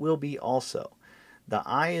heart will be also. The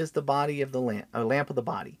eye is the body of the lamp of the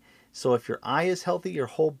body. So if your eye is healthy, your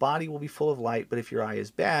whole body will be full of light. But if your eye is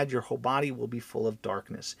bad, your whole body will be full of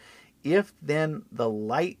darkness. If then the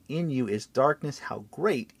light in you is darkness, how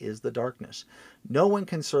great is the darkness? No one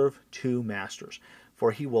can serve two masters,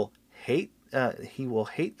 for he will hate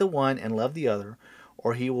the one and love the other,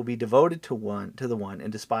 or he will be devoted to the one and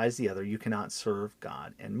despise the other. You cannot serve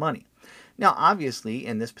God and money. Now, obviously,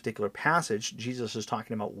 in this particular passage, Jesus is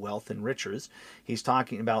talking about wealth and riches. He's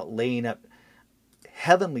talking about laying up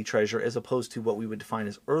heavenly treasure as opposed to what we would define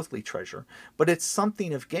as earthly treasure, but it's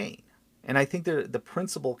something of gain. And I think the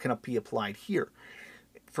principle can be applied here.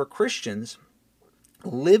 For Christians,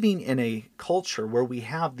 living in a culture where we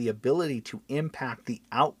have the ability to impact the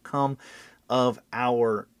outcome of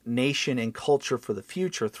our nation and culture for the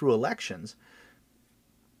future through elections,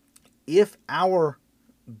 if our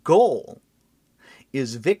goal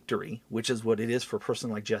is victory, which is what it is for a person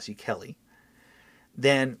like Jesse Kelly,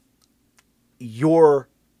 then your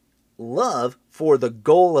love for the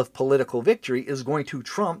goal of political victory is going to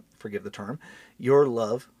trump, forgive the term, your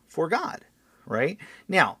love for God, right?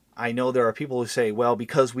 Now, I know there are people who say, well,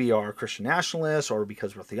 because we are Christian nationalists, or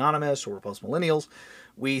because we're theonomists, or we're post-millennials,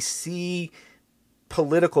 we see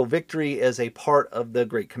political victory as a part of the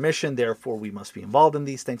Great Commission, therefore we must be involved in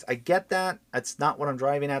these things. I get that. That's not what I'm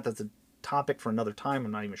driving at. That's a topic for another time.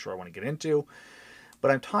 I'm not even sure I want to get into.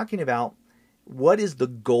 But I'm talking about, what is the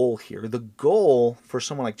goal here? The goal for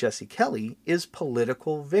someone like Jesse Kelly is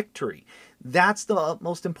political victory. That's the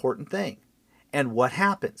most important thing. And what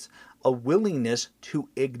happens? A willingness to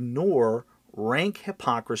ignore rank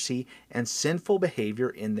hypocrisy and sinful behavior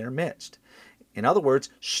in their midst. In other words,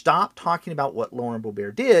 stop talking about what Lauren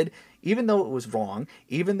Boebert did, even though it was wrong,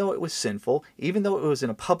 even though it was sinful, even though it was in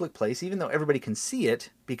a public place, even though everybody can see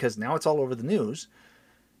it, because now it's all over the news.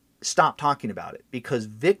 Stop talking about it, because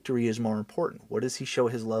victory is more important. What does he show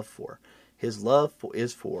his love for? His love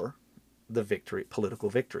is for the victory, political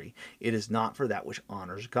victory. It is not for that which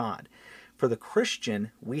honors God. For the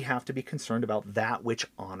Christian, we have to be concerned about that which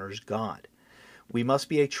honors God. We must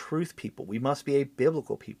be a truth people. We must be a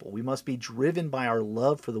biblical people. We must be driven by our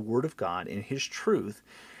love for the Word of God and His truth,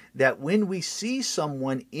 that when we see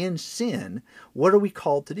someone in sin, what are we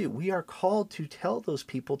called to do? We are called to tell those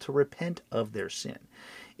people to repent of their sin.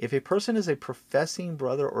 If a person is a professing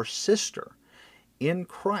brother or sister in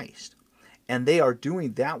Christ, and they are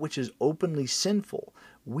doing that which is openly sinful,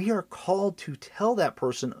 we are called to tell that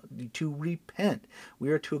person to repent.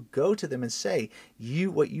 We are to go to them and say,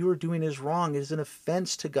 what you are doing is wrong. It is an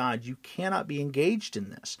offense to God. You cannot be engaged in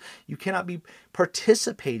this. You cannot be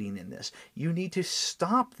participating in this. You need to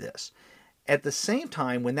stop this. At the same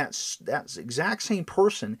time, when that exact same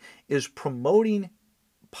person is promoting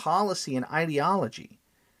policy and ideology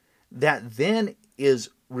that then is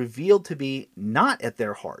revealed to be not at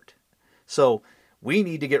their heart. So we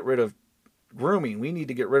need to get rid of grooming. We need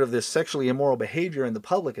to get rid of this sexually immoral behavior in the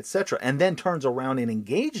public, etc. And then turns around and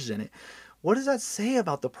engages in it. What does that say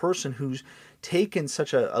about the person who's taken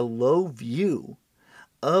such a low view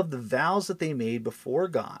of the vows that they made before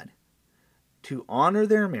God to honor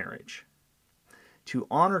their marriage, to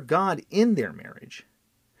honor God in their marriage,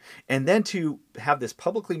 and then to have this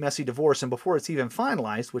publicly messy divorce, and before it's even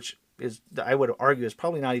finalized, which is, I would argue, is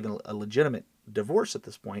probably not even a legitimate divorce at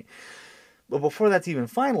this point, but before that's even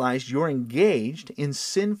finalized, you're engaged in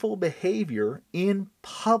sinful behavior in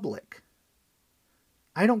public.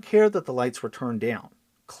 I don't care that the lights were turned down.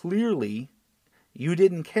 Clearly, you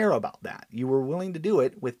didn't care about that. You were willing to do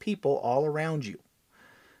it with people all around you,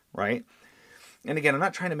 right? And again, I'm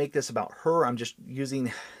not trying to make this about her. I'm just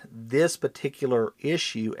using this particular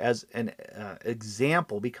issue as an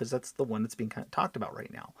example because that's the one that's being kind of talked about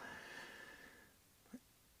right now.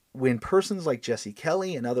 When persons like Jesse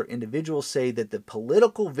Kelly and other individuals say that the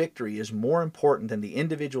political victory is more important than the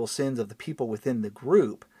individual sins of the people within the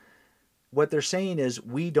group, what they're saying is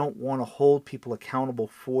we don't want to hold people accountable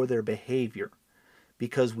for their behavior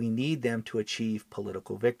because we need them to achieve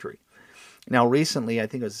political victory. Now, recently, I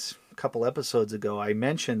think it was a couple episodes ago, I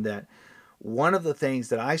mentioned that one of the things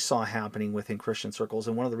that I saw happening within Christian circles,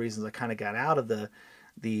 and one of the reasons I kind of got out of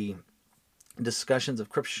the discussions of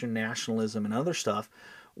Christian nationalism and other stuff,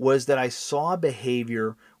 was that I saw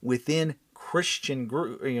behavior within Christian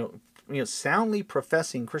group, soundly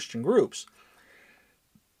professing Christian groups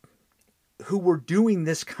who were doing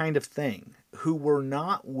this kind of thing, who were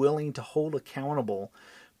not willing to hold accountable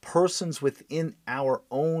persons within our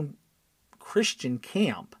own Christian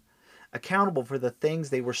camp accountable for the things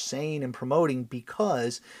they were saying and promoting,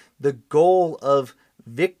 because the goal of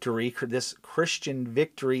victory, this Christian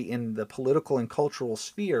victory in the political and cultural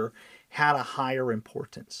sphere, had a higher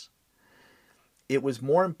importance. It was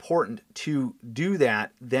more important to do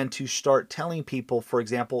that than to start telling people, for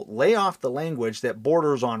example, lay off the language that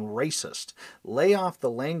borders on racist, lay off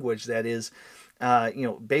the language that is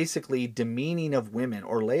basically demeaning of women,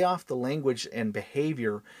 or lay off the language and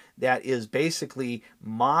behavior that is basically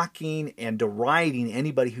mocking and deriding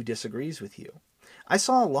anybody who disagrees with you. I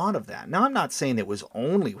saw a lot of that. Now, I'm not saying it was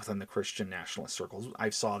only within the Christian nationalist circles. I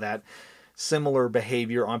saw that similar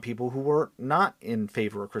behavior on people who were not in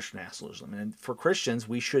favor of Christian nationalism. And for Christians,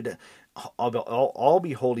 we should all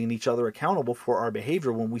be holding each other accountable for our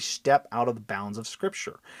behavior when we step out of the bounds of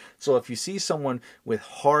Scripture. So if you see someone with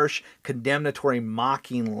harsh, condemnatory,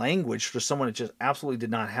 mocking language for someone that just absolutely did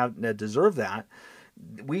not deserve that,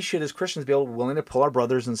 we should, as Christians, be willing to pull our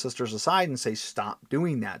brothers and sisters aside and say, stop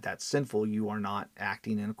doing that. That's sinful. You are not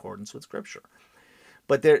acting in accordance with Scripture.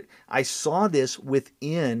 But I saw this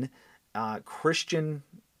within Christian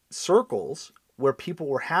circles where people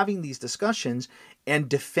were having these discussions and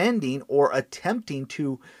defending or attempting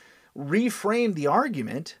to reframe the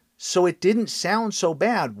argument so it didn't sound so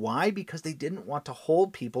bad. Why? Because they didn't want to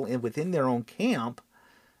hold people within their own camp,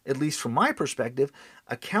 at least from my perspective,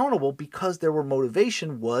 accountable, because their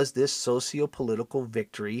motivation was this socio-political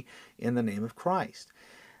victory in the name of Christ.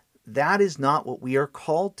 That is not what we are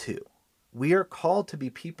called to. We are called to be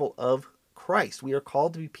people of Christ. We are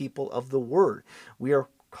called to be people of the Word. We are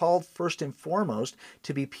called first and foremost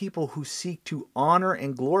to be people who seek to honor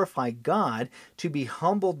and glorify God, to be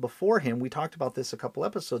humbled before Him. We talked about this a couple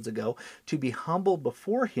episodes ago, to be humbled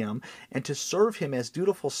before Him and to serve Him as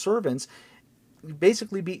dutiful servants,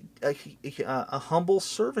 basically be a humble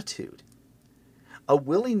servitude. A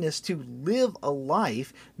willingness to live a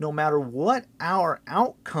life, no matter what our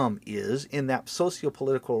outcome is in that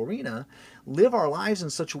socio-political arena, live our lives in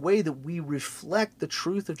such a way that we reflect the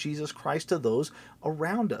truth of Jesus Christ to those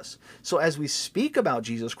around us. So as we speak about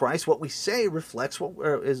Jesus Christ, what we say reflects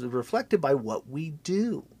what is reflected by what we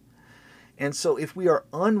do. And so if we are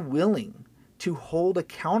unwilling to hold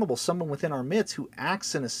accountable someone within our midst who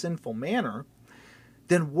acts in a sinful manner,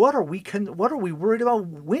 then what are we worried about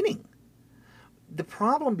winning? The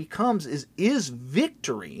problem becomes is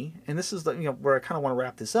victory, and this is where I kind of want to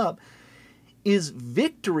wrap this up, is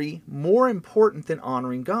victory more important than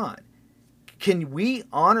honoring God? Can we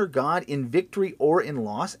honor God in victory or in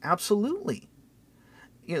loss? Absolutely.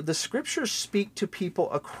 The Scriptures speak to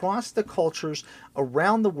people across the cultures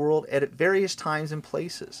around the world at various times and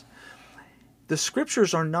places. The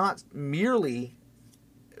Scriptures are not merely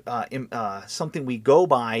something we go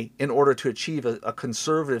by in order to achieve a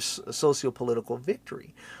conservative socio-political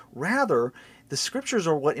victory. Rather, the Scriptures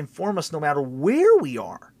are what inform us no matter where we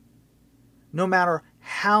are. no matter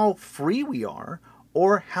how free we are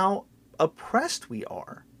or how oppressed we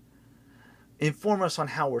are, inform us on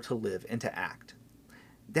how we're to live and to act.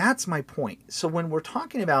 That's my point. So when we're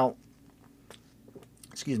talking about,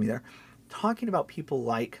 talking about people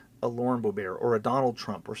like a Lauren Boebert or a Donald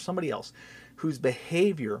Trump or somebody else whose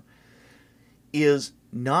behavior is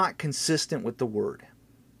not consistent with the word,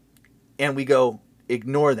 and we go,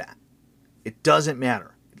 ignore that. It doesn't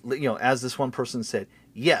matter. As this one person said,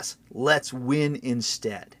 yes, let's win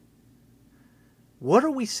instead. What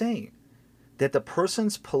are we saying? That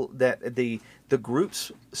the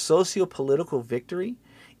group's socio-political victory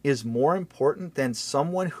is more important than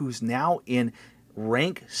someone who's now in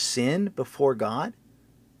rank sin before God?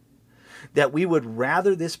 That we would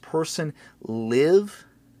rather this person live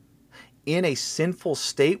in a sinful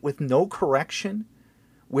state with no correction,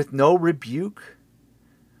 with no rebuke,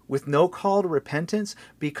 with no call to repentance,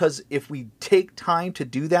 because if we take time to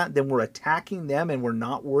do that, then we're attacking them and we're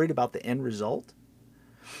not worried about the end result?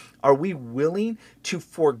 Are we willing to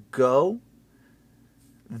forego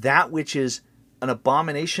that which is an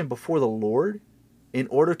abomination before the Lord in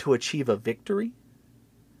order to achieve a victory?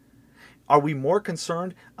 Are we more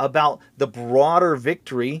concerned about the broader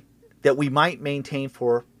victory that we might maintain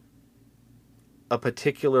for a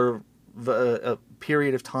particular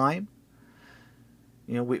period of time?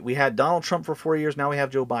 We had Donald Trump for 4 years, now we have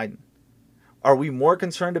Joe Biden. Are we more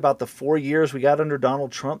concerned about the 4 years we got under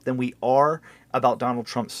Donald Trump than we are about Donald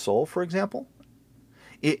Trump's soul, for example?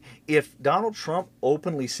 If Donald Trump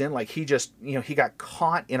openly sinned, like he he got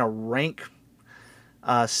caught in a rank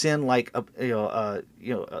sin like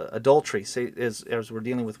adultery, say as we're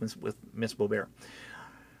dealing with Miss Boebert,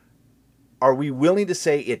 are we willing to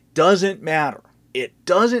say it doesn't matter? It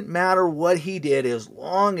doesn't matter what he did as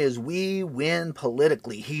long as we win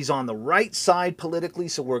politically. He's on the right side politically,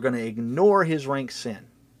 so we're going to ignore his rank sin.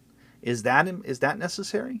 Is that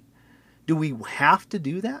necessary? Do we have to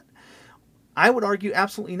do that? I would argue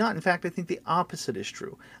absolutely not. In fact, I think the opposite is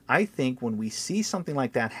true. I think when we see something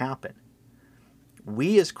like that happen,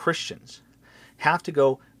 we as Christians have to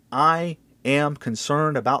go, I am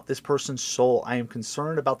concerned about this person's soul. I am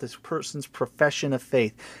concerned about this person's profession of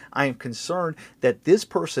faith. I am concerned that this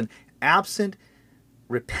person, absent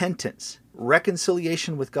repentance,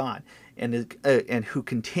 reconciliation with God, and who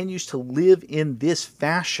continues to live in this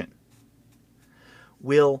fashion,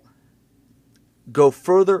 will go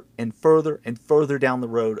further and further and further down the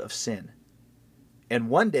road of sin. And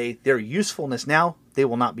one day, their usefulness now, they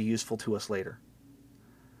will not be useful to us later.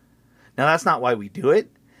 Now, that's not why we do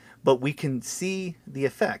it, but we can see the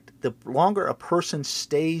effect. The longer a person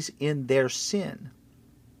stays in their sin,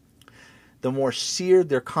 the more seared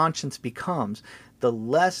their conscience becomes, the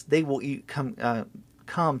less they will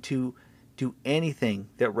come to do anything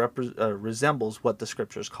that resembles what the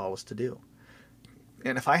Scriptures call us to do.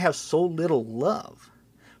 And if I have so little love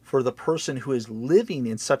for the person who is living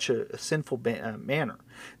in such a sinful manner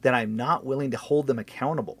that I'm not willing to hold them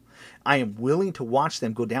accountable, I am willing to watch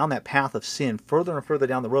them go down that path of sin further and further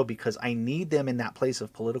down the road because I need them in that place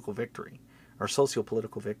of political victory or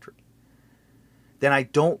socio-political victory, then I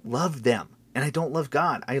don't love them and I don't love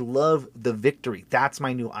God. I love the victory. That's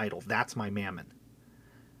my new idol. That's my mammon.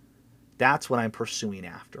 That's what I'm pursuing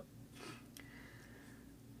after.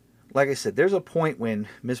 Like I said, there's a point when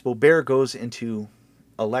Ms. Boebert goes into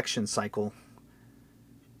election cycle,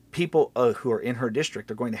 people who are in her district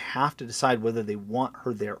are going to have to decide whether they want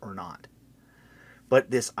her there or not. But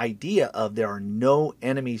this idea of there are no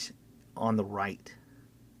enemies on the right,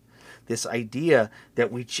 this idea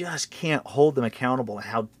that we just can't hold them accountable, and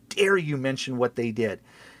how dare you mention what they did,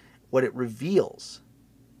 what it reveals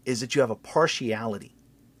is that you have a partiality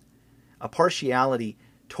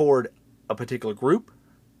toward a particular group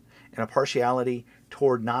and a partiality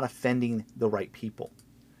toward not offending the right people.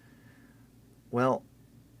 Well,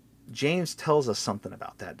 James tells us something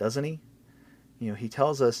about that, doesn't he? He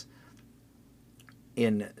tells us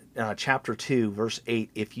in chapter 2, verse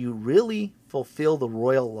 8, if you really fulfill the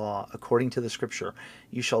royal law according to the Scripture,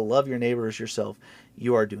 you shall love your neighbor as yourself,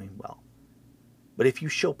 you are doing well. But if you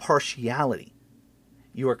show partiality,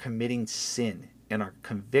 you are committing sin and are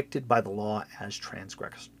convicted by the law as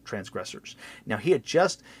transgressors. Now, he had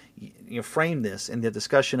just framed this in the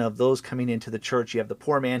discussion of those coming into the church. You have the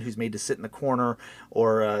poor man who's made to sit in the corner,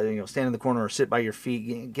 or stand in the corner, or sit by your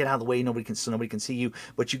feet. Get out of the way, nobody can see you.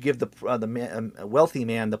 But you give the wealthy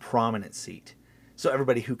man the prominent seat, so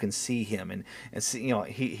everybody who can see him and see,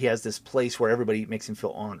 he has this place where everybody makes him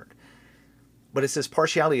feel honored. But it's this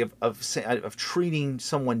partiality of treating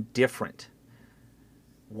someone different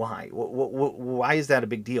Why? Why is that a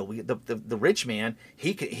big deal? The rich man,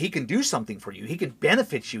 he can do something for you. He can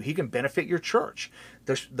benefit you. He can benefit your church.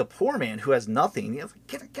 The poor man who has nothing,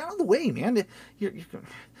 get out of the way, man.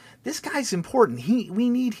 This guy's important. We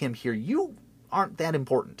need him here. You aren't that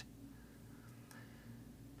important.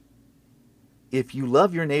 If you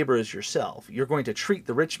love your neighbor as yourself, you're going to treat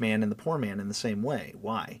the rich man and the poor man in the same way.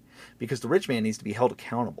 Why? Because the rich man needs to be held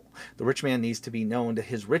accountable. The rich man needs to be known that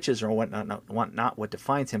his riches are not what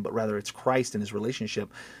defines him, but rather it's Christ and his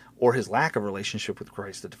relationship or his lack of relationship with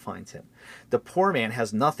Christ that defines him. The poor man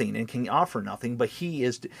has nothing and can offer nothing, but he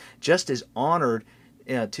is just as honored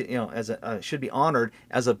should be honored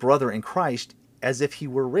as a brother in Christ as if he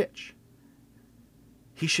were rich.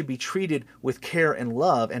 He should be treated with care and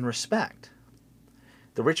love and respect.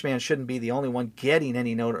 The rich man shouldn't be the only one getting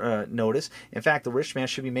any notice. In fact, the rich man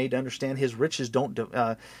should be made to understand his riches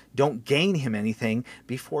don't gain him anything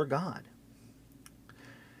before God.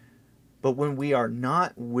 But when we are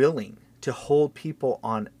not willing to hold people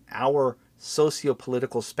on our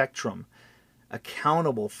socio-political spectrum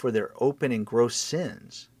accountable for their open and gross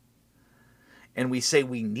sins, and we say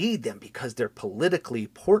we need them because they're politically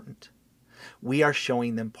important, we are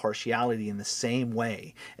showing them partiality in the same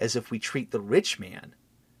way as if we treat the rich man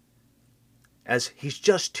as he's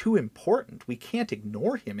just too important. We can't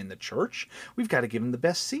ignore him in the church. We've got to give him the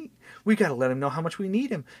best seat. We've got to let him know how much we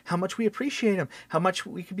need him, how much we appreciate him, how much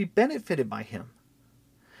we could be benefited by him.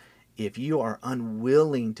 If you are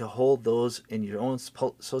unwilling to hold those in your own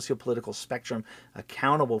socio-political spectrum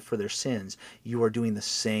accountable for their sins, you are doing the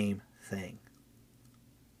same thing.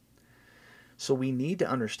 So we need to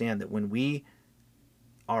understand that when we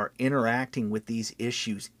are interacting with these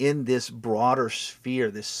issues in this broader sphere,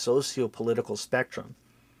 this socio-political spectrum,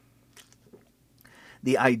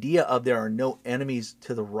 the idea of there are no enemies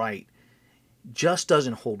to the right just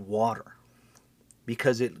doesn't hold water,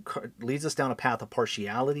 because it leads us down a path of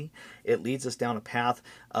partiality. It leads us down a path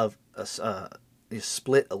of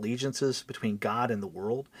split allegiances between God and the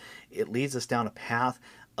world. It leads us down a path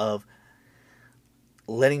of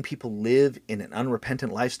letting people live in an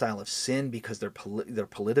unrepentant lifestyle of sin because they're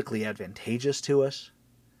politically advantageous to us.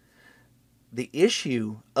 The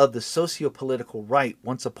issue of the socio-political right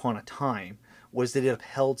once upon a time was that it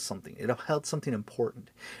upheld something. It upheld something important.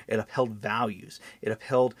 It upheld values. It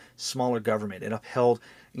upheld smaller government. It upheld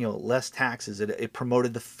less taxes. It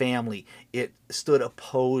promoted the family. It stood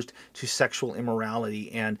opposed to sexual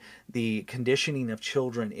immorality and the conditioning of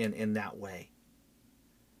children in that way.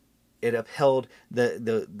 It upheld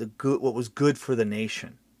the good, what was good for the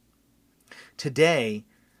nation. Today,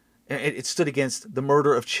 it stood against the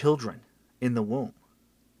murder of children in the womb.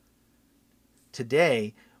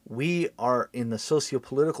 Today, we are in the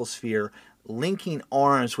socio-political sphere linking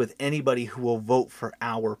arms with anybody who will vote for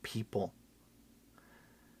our people.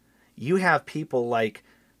 You have people like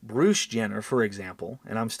Bruce Jenner, for example,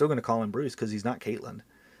 and I'm still going to call him Bruce because he's not Caitlyn,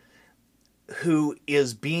 who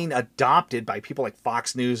is being adopted by people like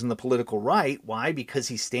Fox News and the political right. Why? Because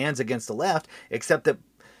he stands against the left, except that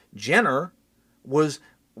Jenner was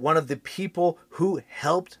one of the people who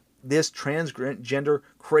helped this transgender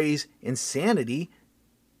craze insanity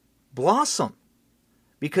blossom,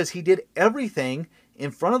 because he did everything in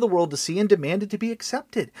front of the world to see and demanded to be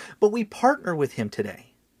accepted. But we partner with him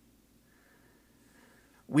today.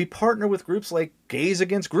 We partner with groups like Gays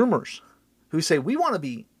Against Groomers, who say we want to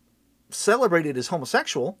be celebrated as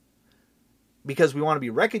homosexual because we want to be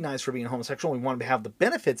recognized for being homosexual. We want to have the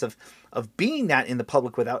benefits of being that in the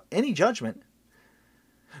public without any judgment.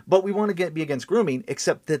 But we want to be against grooming,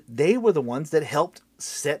 except that they were the ones that helped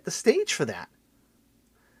set the stage for that.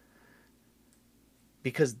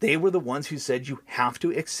 Because they were the ones who said you have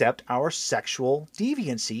to accept our sexual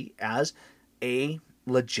deviancy as a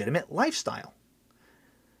legitimate lifestyle.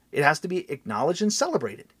 It has to be acknowledged and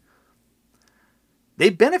celebrated. They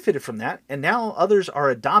benefited from that, and now others are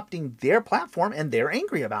adopting their platform, and they're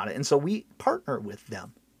angry about it. And so we partner with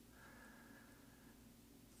them.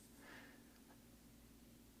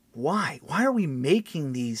 Why? Why are we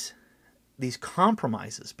making these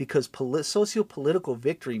compromises? Because socio-political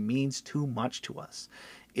victory means too much to us.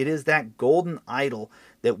 It is that golden idol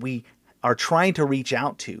that we are trying to reach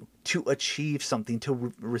out to achieve something,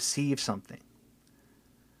 to receive something.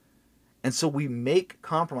 And so we make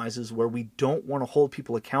compromises where we don't want to hold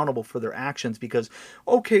people accountable for their actions because,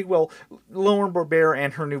 okay, well, Lauren Boebert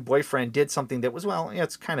and her new boyfriend did something that was, well, yeah,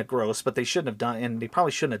 it's kind of gross, but they shouldn't have done it, and they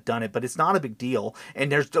probably shouldn't have done it, but it's not a big deal.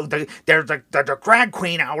 And there's the drag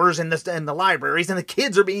queen hours in the libraries, and the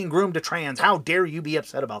kids are being groomed to trans. How dare you be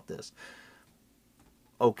upset about this?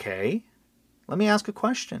 Okay, let me ask a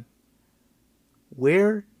question.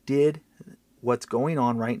 Where did what's going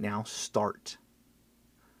on right now start?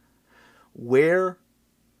 Where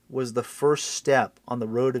was the first step on the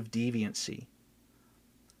road of deviancy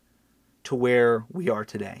to where we are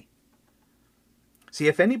today? See,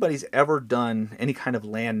 if anybody's ever done any kind of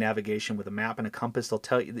land navigation with a map and a compass, they'll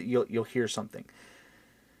tell you that you'll hear something.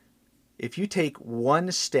 If you take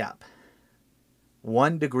one step,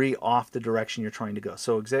 1 degree off the direction you're trying to go.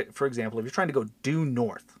 So, for example, if you're trying to go due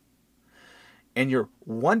north and you're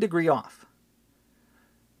 1 degree off,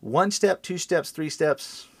 1 step, 2 steps, 3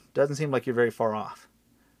 steps, doesn't seem like you're very far off.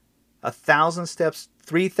 1,000 steps,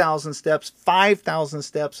 3,000 steps, 5,000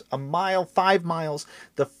 steps, a mile, 5 miles.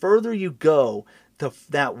 The further you go,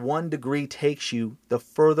 that 1 degree takes you, the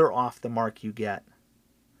further off the mark you get.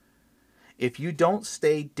 If you don't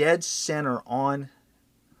stay dead center on,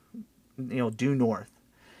 due north,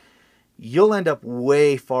 you'll end up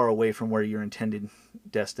way far away from where your intended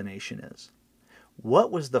destination is.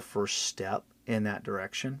 What was the first step in that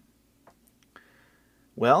direction?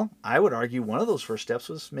 Well, I would argue one of those first steps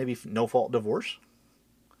was maybe no-fault divorce,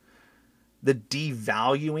 the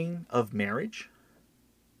devaluing of marriage.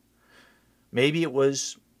 Maybe it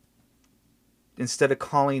was, instead of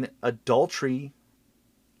calling adultery,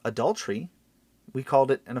 we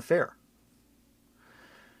called it an affair.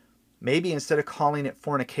 Maybe instead of calling it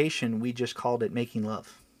fornication, we just called it making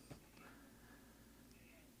love.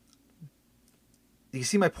 Do you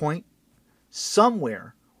see my point?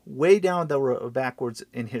 Somewhere, way down the road, backwards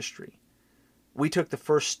in history, we took the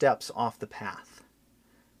first steps off the path.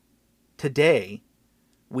 Today,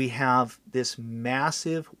 we have this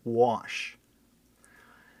massive wash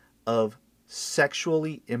of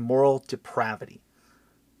sexually immoral depravity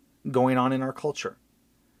going on in our culture.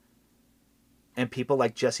 And people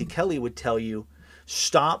like Jesse Kelly would tell you,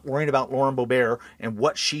 stop worrying about Lauren Boebert and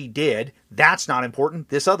what she did. That's not important.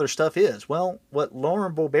 This other stuff is. Well, what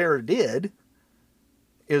Lauren Boebert did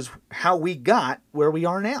is how we got where we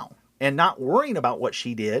are now. And not worrying about what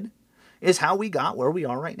she did is how we got where we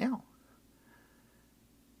are right now.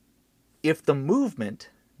 If the movement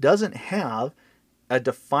doesn't have a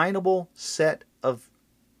definable set of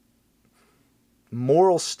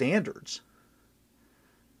moral standards,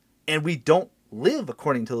 and we don't live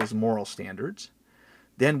according to those moral standards,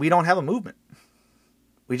 then we don't have a movement.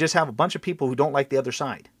 We just have a bunch of people who don't like the other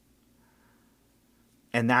side.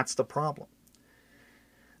 And that's the problem.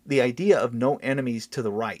 The idea of no enemies to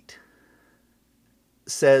the right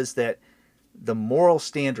says that the moral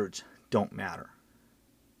standards don't matter.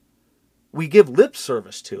 We give lip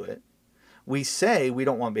service to it. We say we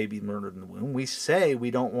don't want babies murdered in the womb. We say we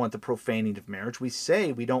don't want the profaning of marriage. We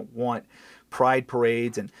say we don't want pride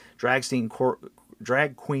parades and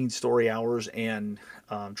drag queen story hours and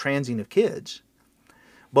transing of kids.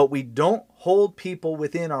 But we don't hold people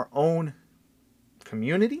within our own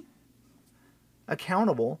community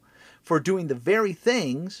accountable for doing the very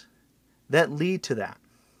things that lead to that.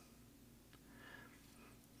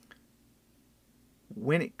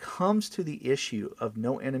 When it comes to the issue of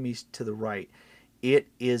no enemies to the right, it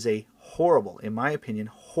is a horrible, in my opinion,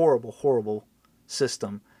 horrible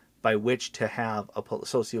system by which to have a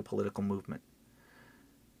socio-political movement.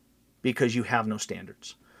 Because you have no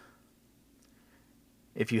standards.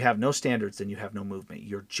 If you have no standards, then you have no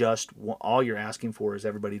movement. All you're asking for is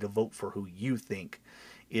everybody to vote for who you think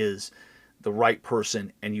is the right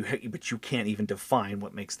person, but you can't even define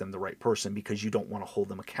what makes them the right person because you don't want to hold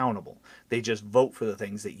them accountable. They just vote for the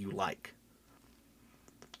things that you like.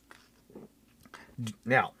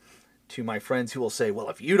 Now, to my friends who will say, well,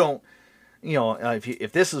 if you don't,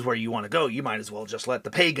 if this is where you want to go, you might as well just let the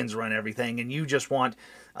pagans run everything, and you just want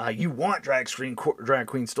drag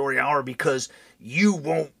queen story hour because you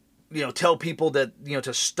won't tell people that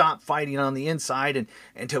to stop fighting on the inside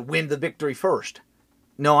and to win the victory first.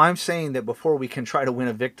 No, I'm saying that before we can try to win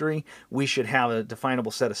a victory, we should have a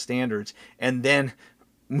definable set of standards and then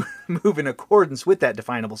move in accordance with that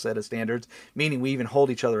definable set of standards, meaning we even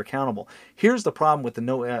hold each other accountable. Here's the problem with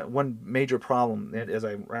one major problem, as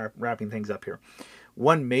I'm wrapping things up here.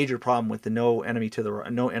 One major problem with the no enemies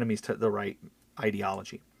to the right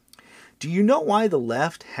ideology. Do you know why the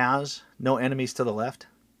left has no enemies to the left?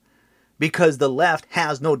 Because the left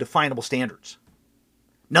has no definable standards.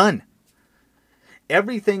 None.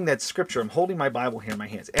 Everything that's scripture, I'm holding my Bible here in my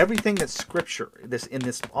hands. Everything that's scripture,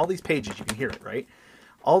 all these pages, you can hear it, right?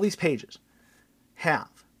 All these pages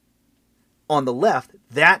have on the left,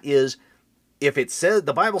 that is, if it says,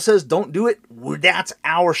 the Bible says don't do it, that's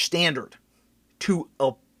our standard. To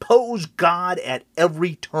oppose God at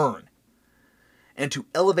every turn and to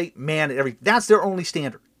elevate man at every, that's their only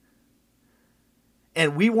standard.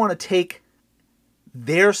 And we want to take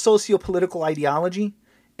their socio-political ideology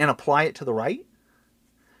and apply it to the right?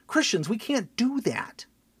 Christians, we can't do that.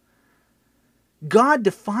 God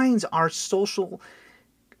defines our social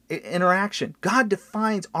interaction. God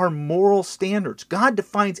defines our moral standards. God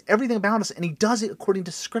defines everything about us, and he does it according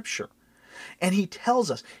to Scripture. And he tells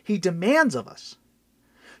us, he demands of us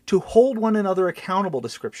to hold one another accountable to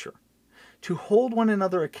Scripture, to hold one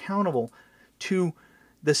another accountable to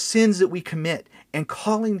the sins that we commit, and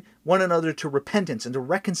calling one another to repentance and to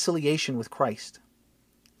reconciliation with Christ.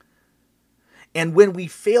 And when we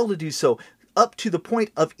fail to do so, up to the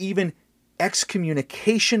point of even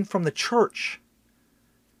excommunication from the church,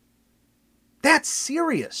 that's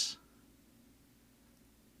serious.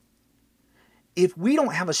 If we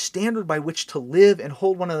don't have a standard by which to live and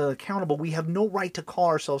hold one another accountable, we have no right to call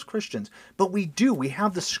ourselves Christians. But we do. We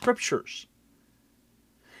have the Scriptures.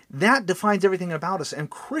 That defines everything about us. And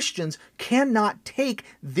Christians cannot take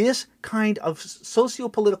this kind of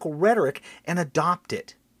socio-political rhetoric and adopt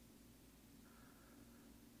it.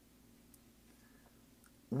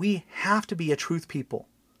 We have to be a truth people.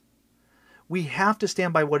 We have to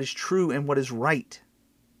stand by what is true and what is right.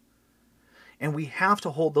 And we have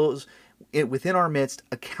to hold those within our midst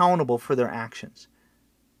accountable for their actions.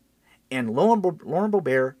 And Lauren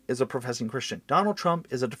Boebert is a professing Christian. Donald Trump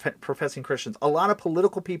is a professing Christian. A lot of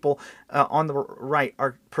political people on the right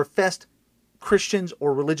are professed Christians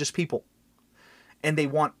or religious people. And they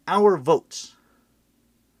want our votes.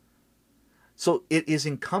 So it is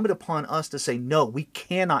incumbent upon us to say, no, we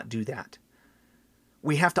cannot do that.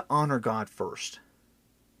 We have to honor God first.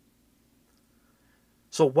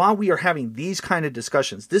 So while we are having these kind of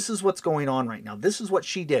discussions, this is what's going on right now. This is what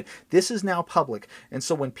she did. This is now public. And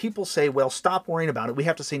so when people say, well, stop worrying about it, we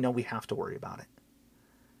have to say, no, we have to worry about it.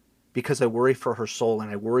 Because I worry for her soul,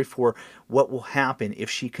 and I worry for what will happen if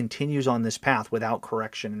she continues on this path without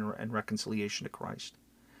correction and reconciliation to Christ.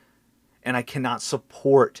 And I cannot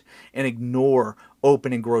support and ignore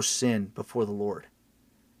open and gross sin before the Lord.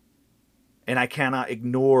 And I cannot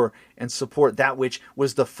ignore and support that which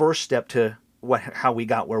was the first step to how we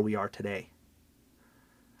got where we are today.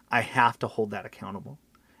 I have to hold that accountable.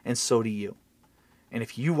 And so do you. And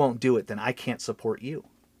if you won't do it, then I can't support you.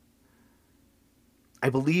 I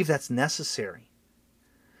believe that's necessary.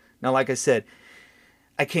 Now, like I said,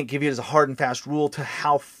 I can't give you as a hard and fast rule to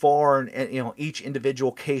how far each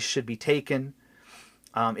individual case should be taken.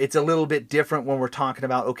 It's a little bit different when we're talking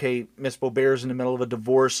about, okay, Miss Boebert's in the middle of a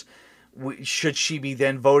divorce. Should she be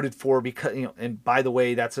then voted for? Because and by the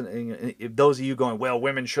way, that's if those of you going, well,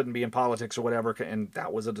 women shouldn't be in politics or whatever, and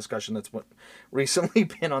that was a discussion that's recently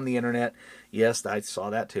been on the internet. Yes, I saw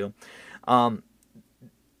that too.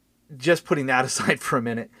 Just putting that aside for a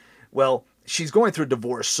minute. Well, she's going through a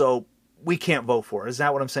divorce, so we can't vote for her. Is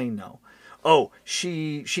that what I'm saying? No. Oh,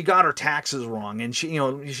 she got her taxes wrong, and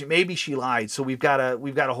maybe she lied, so we've got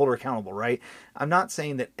to hold her accountable, right? I'm not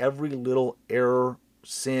saying that every little error,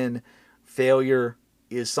 sin, failure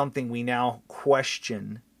is something we now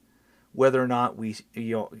question whether or not we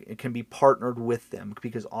it can be partnered with them,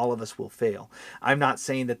 because all of us will fail. I'm not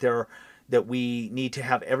saying that we need to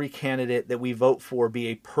have every candidate that we vote for be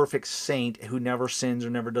a perfect saint who never sins or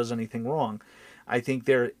never does anything wrong. I think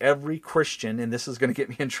every Christian, and this is going to get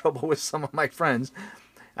me in trouble with some of my friends,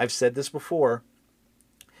 I've said this before,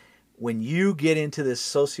 when you get into this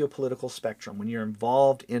socio-political spectrum, when you're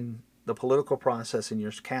involved in the political process and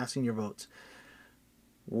you're casting your votes,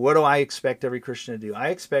 what do I expect every Christian to do? I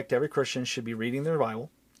expect every Christian should be reading their Bible,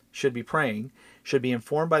 should be praying, should be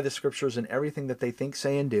informed by the Scriptures and everything that they think,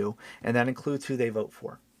 say, and do, and that includes who they vote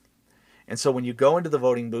for. And so when you go into the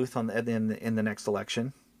voting booth in the next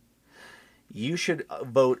election, you should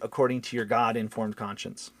vote according to your God-informed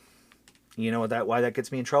conscience. You know why that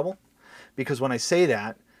gets me in trouble? Because when I say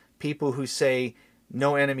that, people who say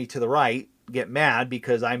no enemy to the right get mad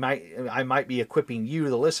because I might be equipping you,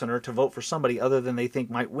 the listener, to vote for somebody other than they think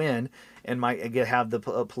might win and might have the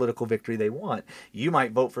political victory they want. You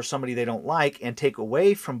might vote for somebody they don't like and take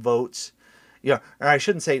away from votes. Or I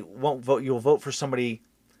shouldn't say won't vote. You'll vote for somebody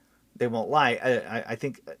they won't like. I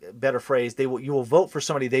think a better phrase, you will vote for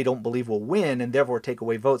somebody they don't believe will win, and therefore take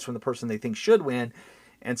away votes from the person they think should win.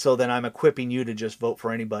 And so then I'm equipping you to just vote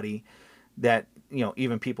for anybody that,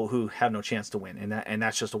 even people who have no chance to win, and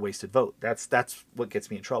that's just a wasted vote. That's what gets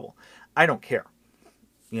me in trouble. I don't care.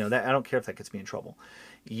 I don't care if that gets me in trouble.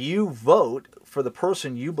 You vote for the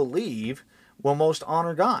person you believe will most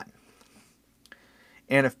honor God.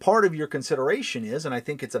 And if part of your consideration is, and I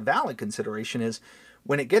think it's a valid consideration, is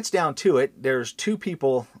when it gets down to it, there's two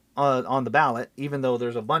people on the ballot, even though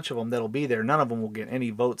there's a bunch of them that'll be there, none of them will get any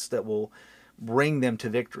votes that will bring them to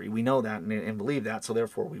victory. We know that and believe that, so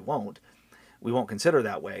therefore we won't consider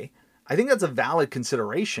that way. I think that's a valid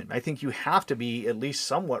consideration. I think you have to be at least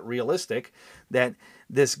somewhat realistic that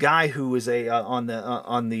this guy who was on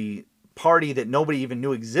the party that nobody even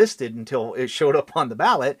knew existed until it showed up on the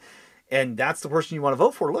ballot, and that's the person you want to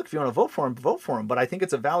vote for. Look, if you want to vote for him, vote for him. But I think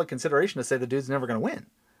it's a valid consideration to say the dude's never going to win.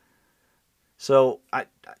 So I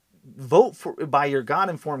vote for by your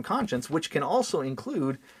God-informed conscience, which can also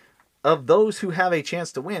include of those who have a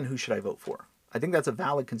chance to win, who should I vote for? I think that's a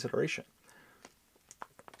valid consideration.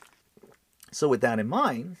 So with that in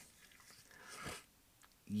mind,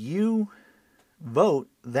 you vote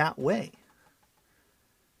that way.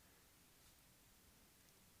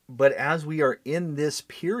 But as we are in this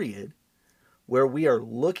period where we are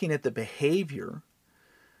looking at the behavior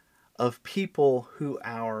of people who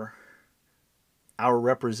are our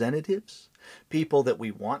representatives, people that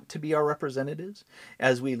we want to be our representatives,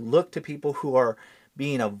 as we look to people who are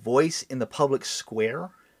being a voice in the public square,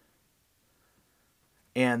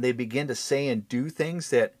 and they begin to say and do things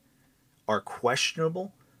that are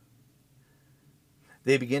questionable,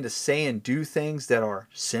 they begin to say and do things that are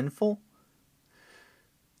sinful,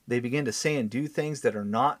 they begin to say and do things that are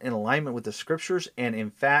not in alignment with the scriptures, and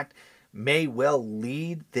in fact may well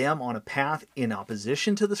lead them on a path in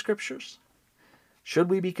opposition to the scriptures. Should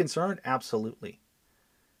we be concerned? Absolutely.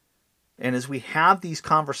 And as we have these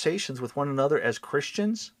conversations with one another as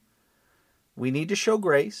Christians, we need to show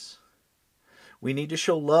grace. We need to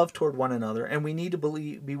show love toward one another, and we need to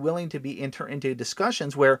be willing to enter into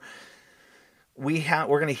discussions where we're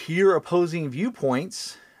going to hear opposing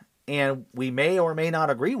viewpoints, and we may or may not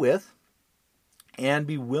agree with, and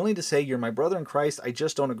be willing to say, "You're my brother in Christ. I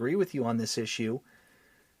just don't agree with you on this issue.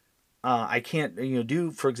 I can't, do,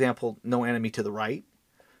 for example, no enemy to the right,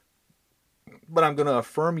 but I'm going to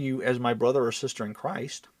affirm you as my brother or sister in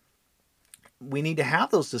Christ." We need to have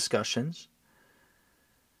those discussions.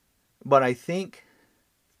 But I think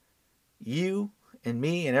you and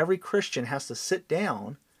me and every Christian has to sit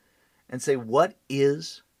down and say, what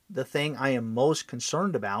is the thing I am most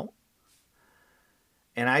concerned about?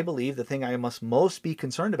 And I believe the thing I must most be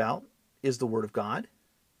concerned about is the Word of God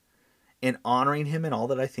and honoring Him in all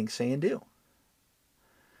that I think, say, and do.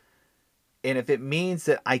 And if it means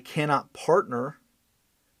that I cannot partner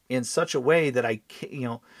in such a way that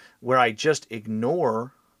where I just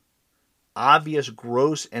ignore obvious,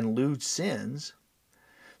 gross, and lewd sins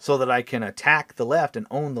so that I can attack the left and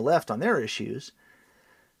own the left on their issues,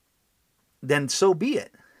 then so be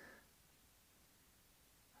it.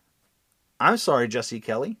 I'm sorry, Jesse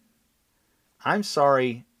Kelly. I'm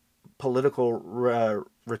sorry, political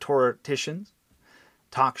rhetoricians,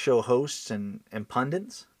 talk show hosts, and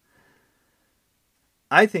pundits.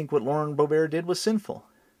 I think what Lauren Boebert did was sinful,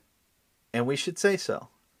 and we should say so.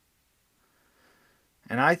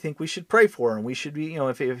 And I think we should pray for her, and we should be,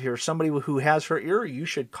 if you're somebody who has her ear, you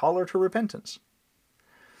should call her to repentance.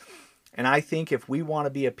 And I think if we want to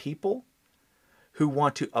be a people who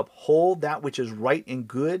want to uphold that which is right and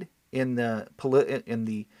good in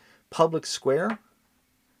the public square,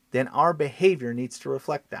 then our behavior needs to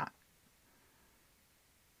reflect that.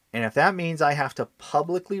 And if that means I have to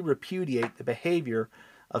publicly repudiate the behavior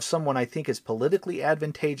of someone I think is politically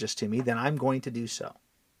advantageous to me, then I'm going to do so.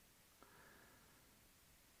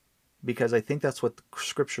 Because I think that's what the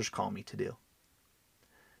scriptures call me to do.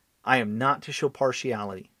 I am not to show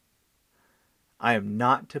partiality. I am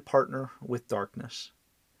not to partner with darkness.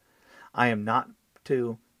 I am not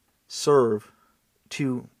to serve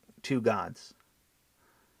two gods.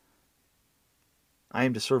 I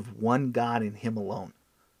am to serve one God and Him alone.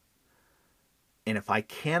 And if I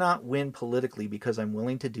cannot win politically because I'm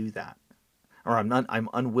willing to do that, or I'm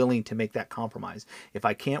unwilling to make that compromise, if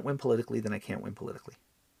I can't win politically, then I can't win politically.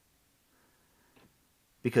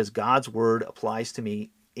 Because God's word applies to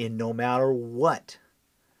me in no matter what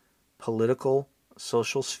political,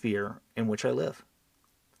 social sphere in which I live.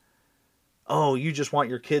 Oh, you just want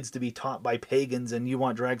your kids to be taught by pagans and you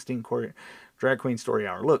want drag queen story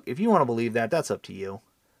hour. Look, if you want to believe that, that's up to you.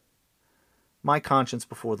 My conscience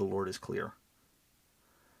before the Lord is clear.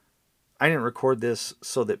 I didn't record this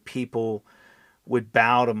so that people would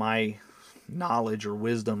bow to my knowledge or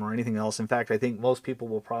wisdom or anything else. In fact, I think most people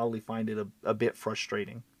will probably find it a bit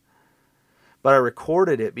frustrating. But I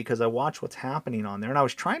recorded it because I watched what's happening on there, and I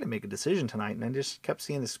was trying to make a decision tonight, and I just kept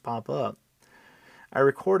seeing this pop up. I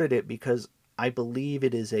recorded it because I believe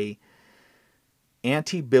it is a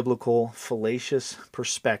anti-biblical, fallacious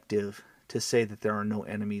perspective to say that there are no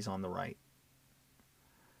enemies on the right.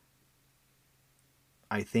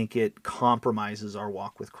 I think it compromises our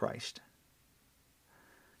walk with Christ.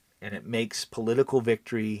 And it makes political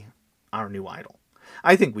victory our new idol.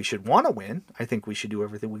 I think we should want to win. I think we should do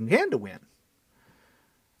everything we can to win.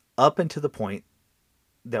 up until the point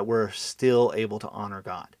that we're still able to honor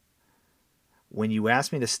God. When you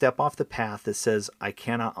ask me to step off the path that says I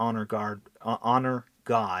cannot honor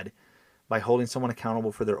God by holding someone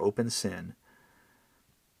accountable for their open sin,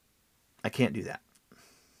 I can't do that.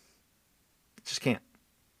 Just can't.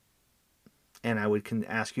 And I would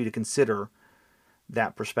ask you to consider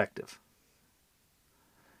that perspective.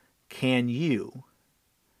 Can you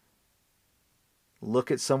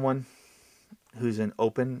look at someone who's in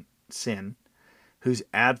open sin, who's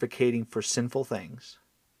advocating for sinful things,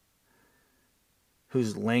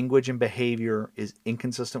 whose language and behavior is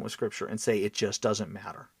inconsistent with Scripture, and say it just doesn't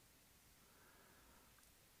matter?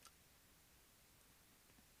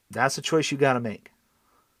 That's a choice you got to make.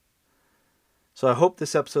 So I hope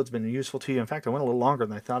this episode's been useful to you. In fact, I went a little longer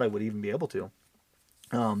than I thought I would even be able to.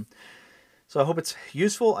 So I hope it's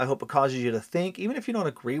useful. I hope it causes you to think. Even if you don't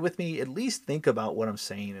agree with me, at least think about what I'm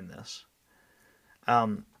saying in this.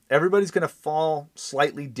 Everybody's going to fall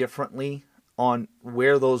slightly differently on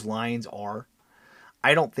where those lines are.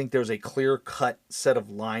 I don't think there's a clear-cut set of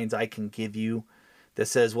lines I can give you that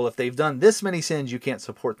says, well, if they've done this many sins, you can't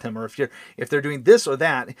support them. Or if they're doing this or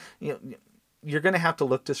that, you're going to have to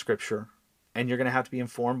look to Scripture, and you're going to have to be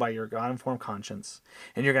informed by your God-informed conscience,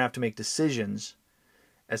 and you're going to have to make decisions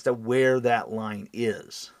as to where that line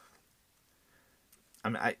is. I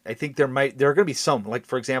mean, I think there are going to be some, like,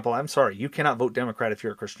 for example, I'm sorry, you cannot vote Democrat if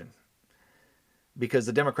you're a Christian, because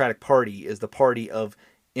the Democratic Party is the party of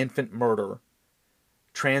infant murder,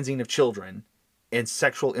 transing of children, and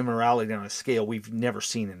sexual immorality on a scale we've never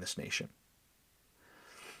seen in this nation.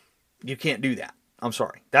 You can't do that. I'm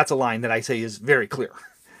sorry. That's a line that I say is very clear.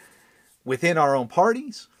 Within our own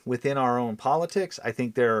parties, within our own politics, I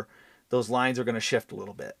think those lines are going to shift a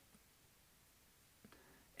little bit.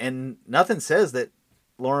 And nothing says that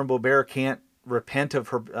Lauren Boebert can't repent of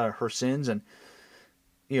her sins and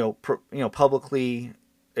publicly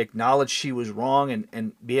acknowledge she was wrong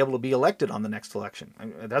and be able to be elected on the next election. I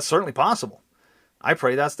mean, that's certainly possible. I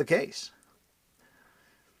pray that's the case.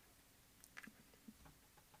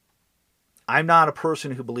 I'm not a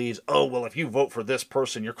person who believes, oh, well, if you vote for this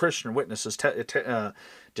person, your Christian witness is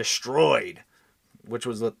destroyed, which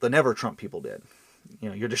was the Never Trump people did.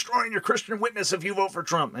 You're destroying your Christian witness if you vote for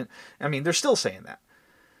Trump. And I mean, they're still saying that.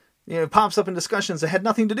 It pops up in discussions that had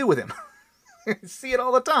nothing to do with him. I see it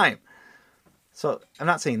all the time. So I'm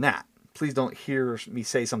not saying that. Please don't hear me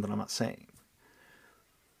say something I'm not saying.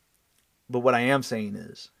 But what I am saying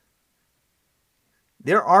is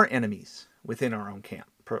there are enemies within our own camp,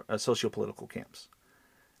 socio-political camps.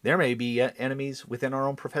 There may be enemies within our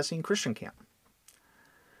own professing Christian camp.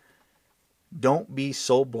 Don't be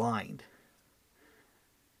so blinded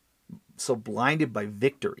by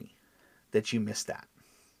victory that you miss that.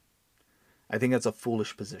 I think that's a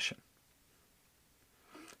foolish position.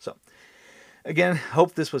 So, again,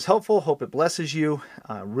 hope this was helpful. Hope it blesses you.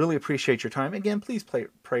 Really appreciate your time. Again, please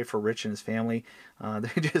pray for Rich and his family.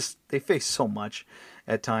 They face so much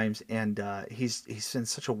at times, and he's been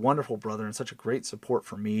such a wonderful brother and such a great support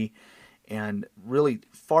for me, and really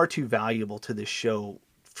far too valuable to this show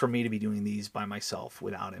for me to be doing these by myself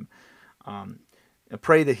without him. I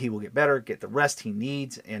pray that he will get better, get the rest he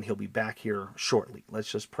needs, and he'll be back here shortly. Let's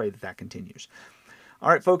just pray that continues. All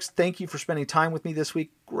right, folks, thank you for spending time with me this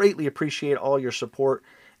week. Greatly appreciate all your support.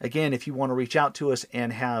 Again, if you want to reach out to us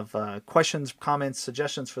and have questions, comments,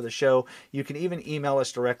 suggestions for the show, you can even email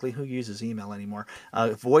us directly. Who uses email anymore?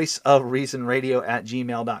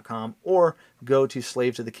 voiceofreasonradio@gmail.com, or go to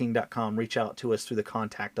slavetotheking.com. Reach out to us through the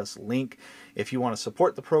Contact Us link. If you want to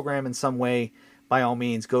support the program in some way, by all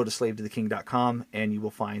means, go to slavetotheking.com, and you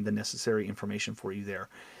will find the necessary information for you there.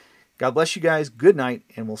 God bless you guys. Good night,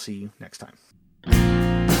 and we'll see you next time.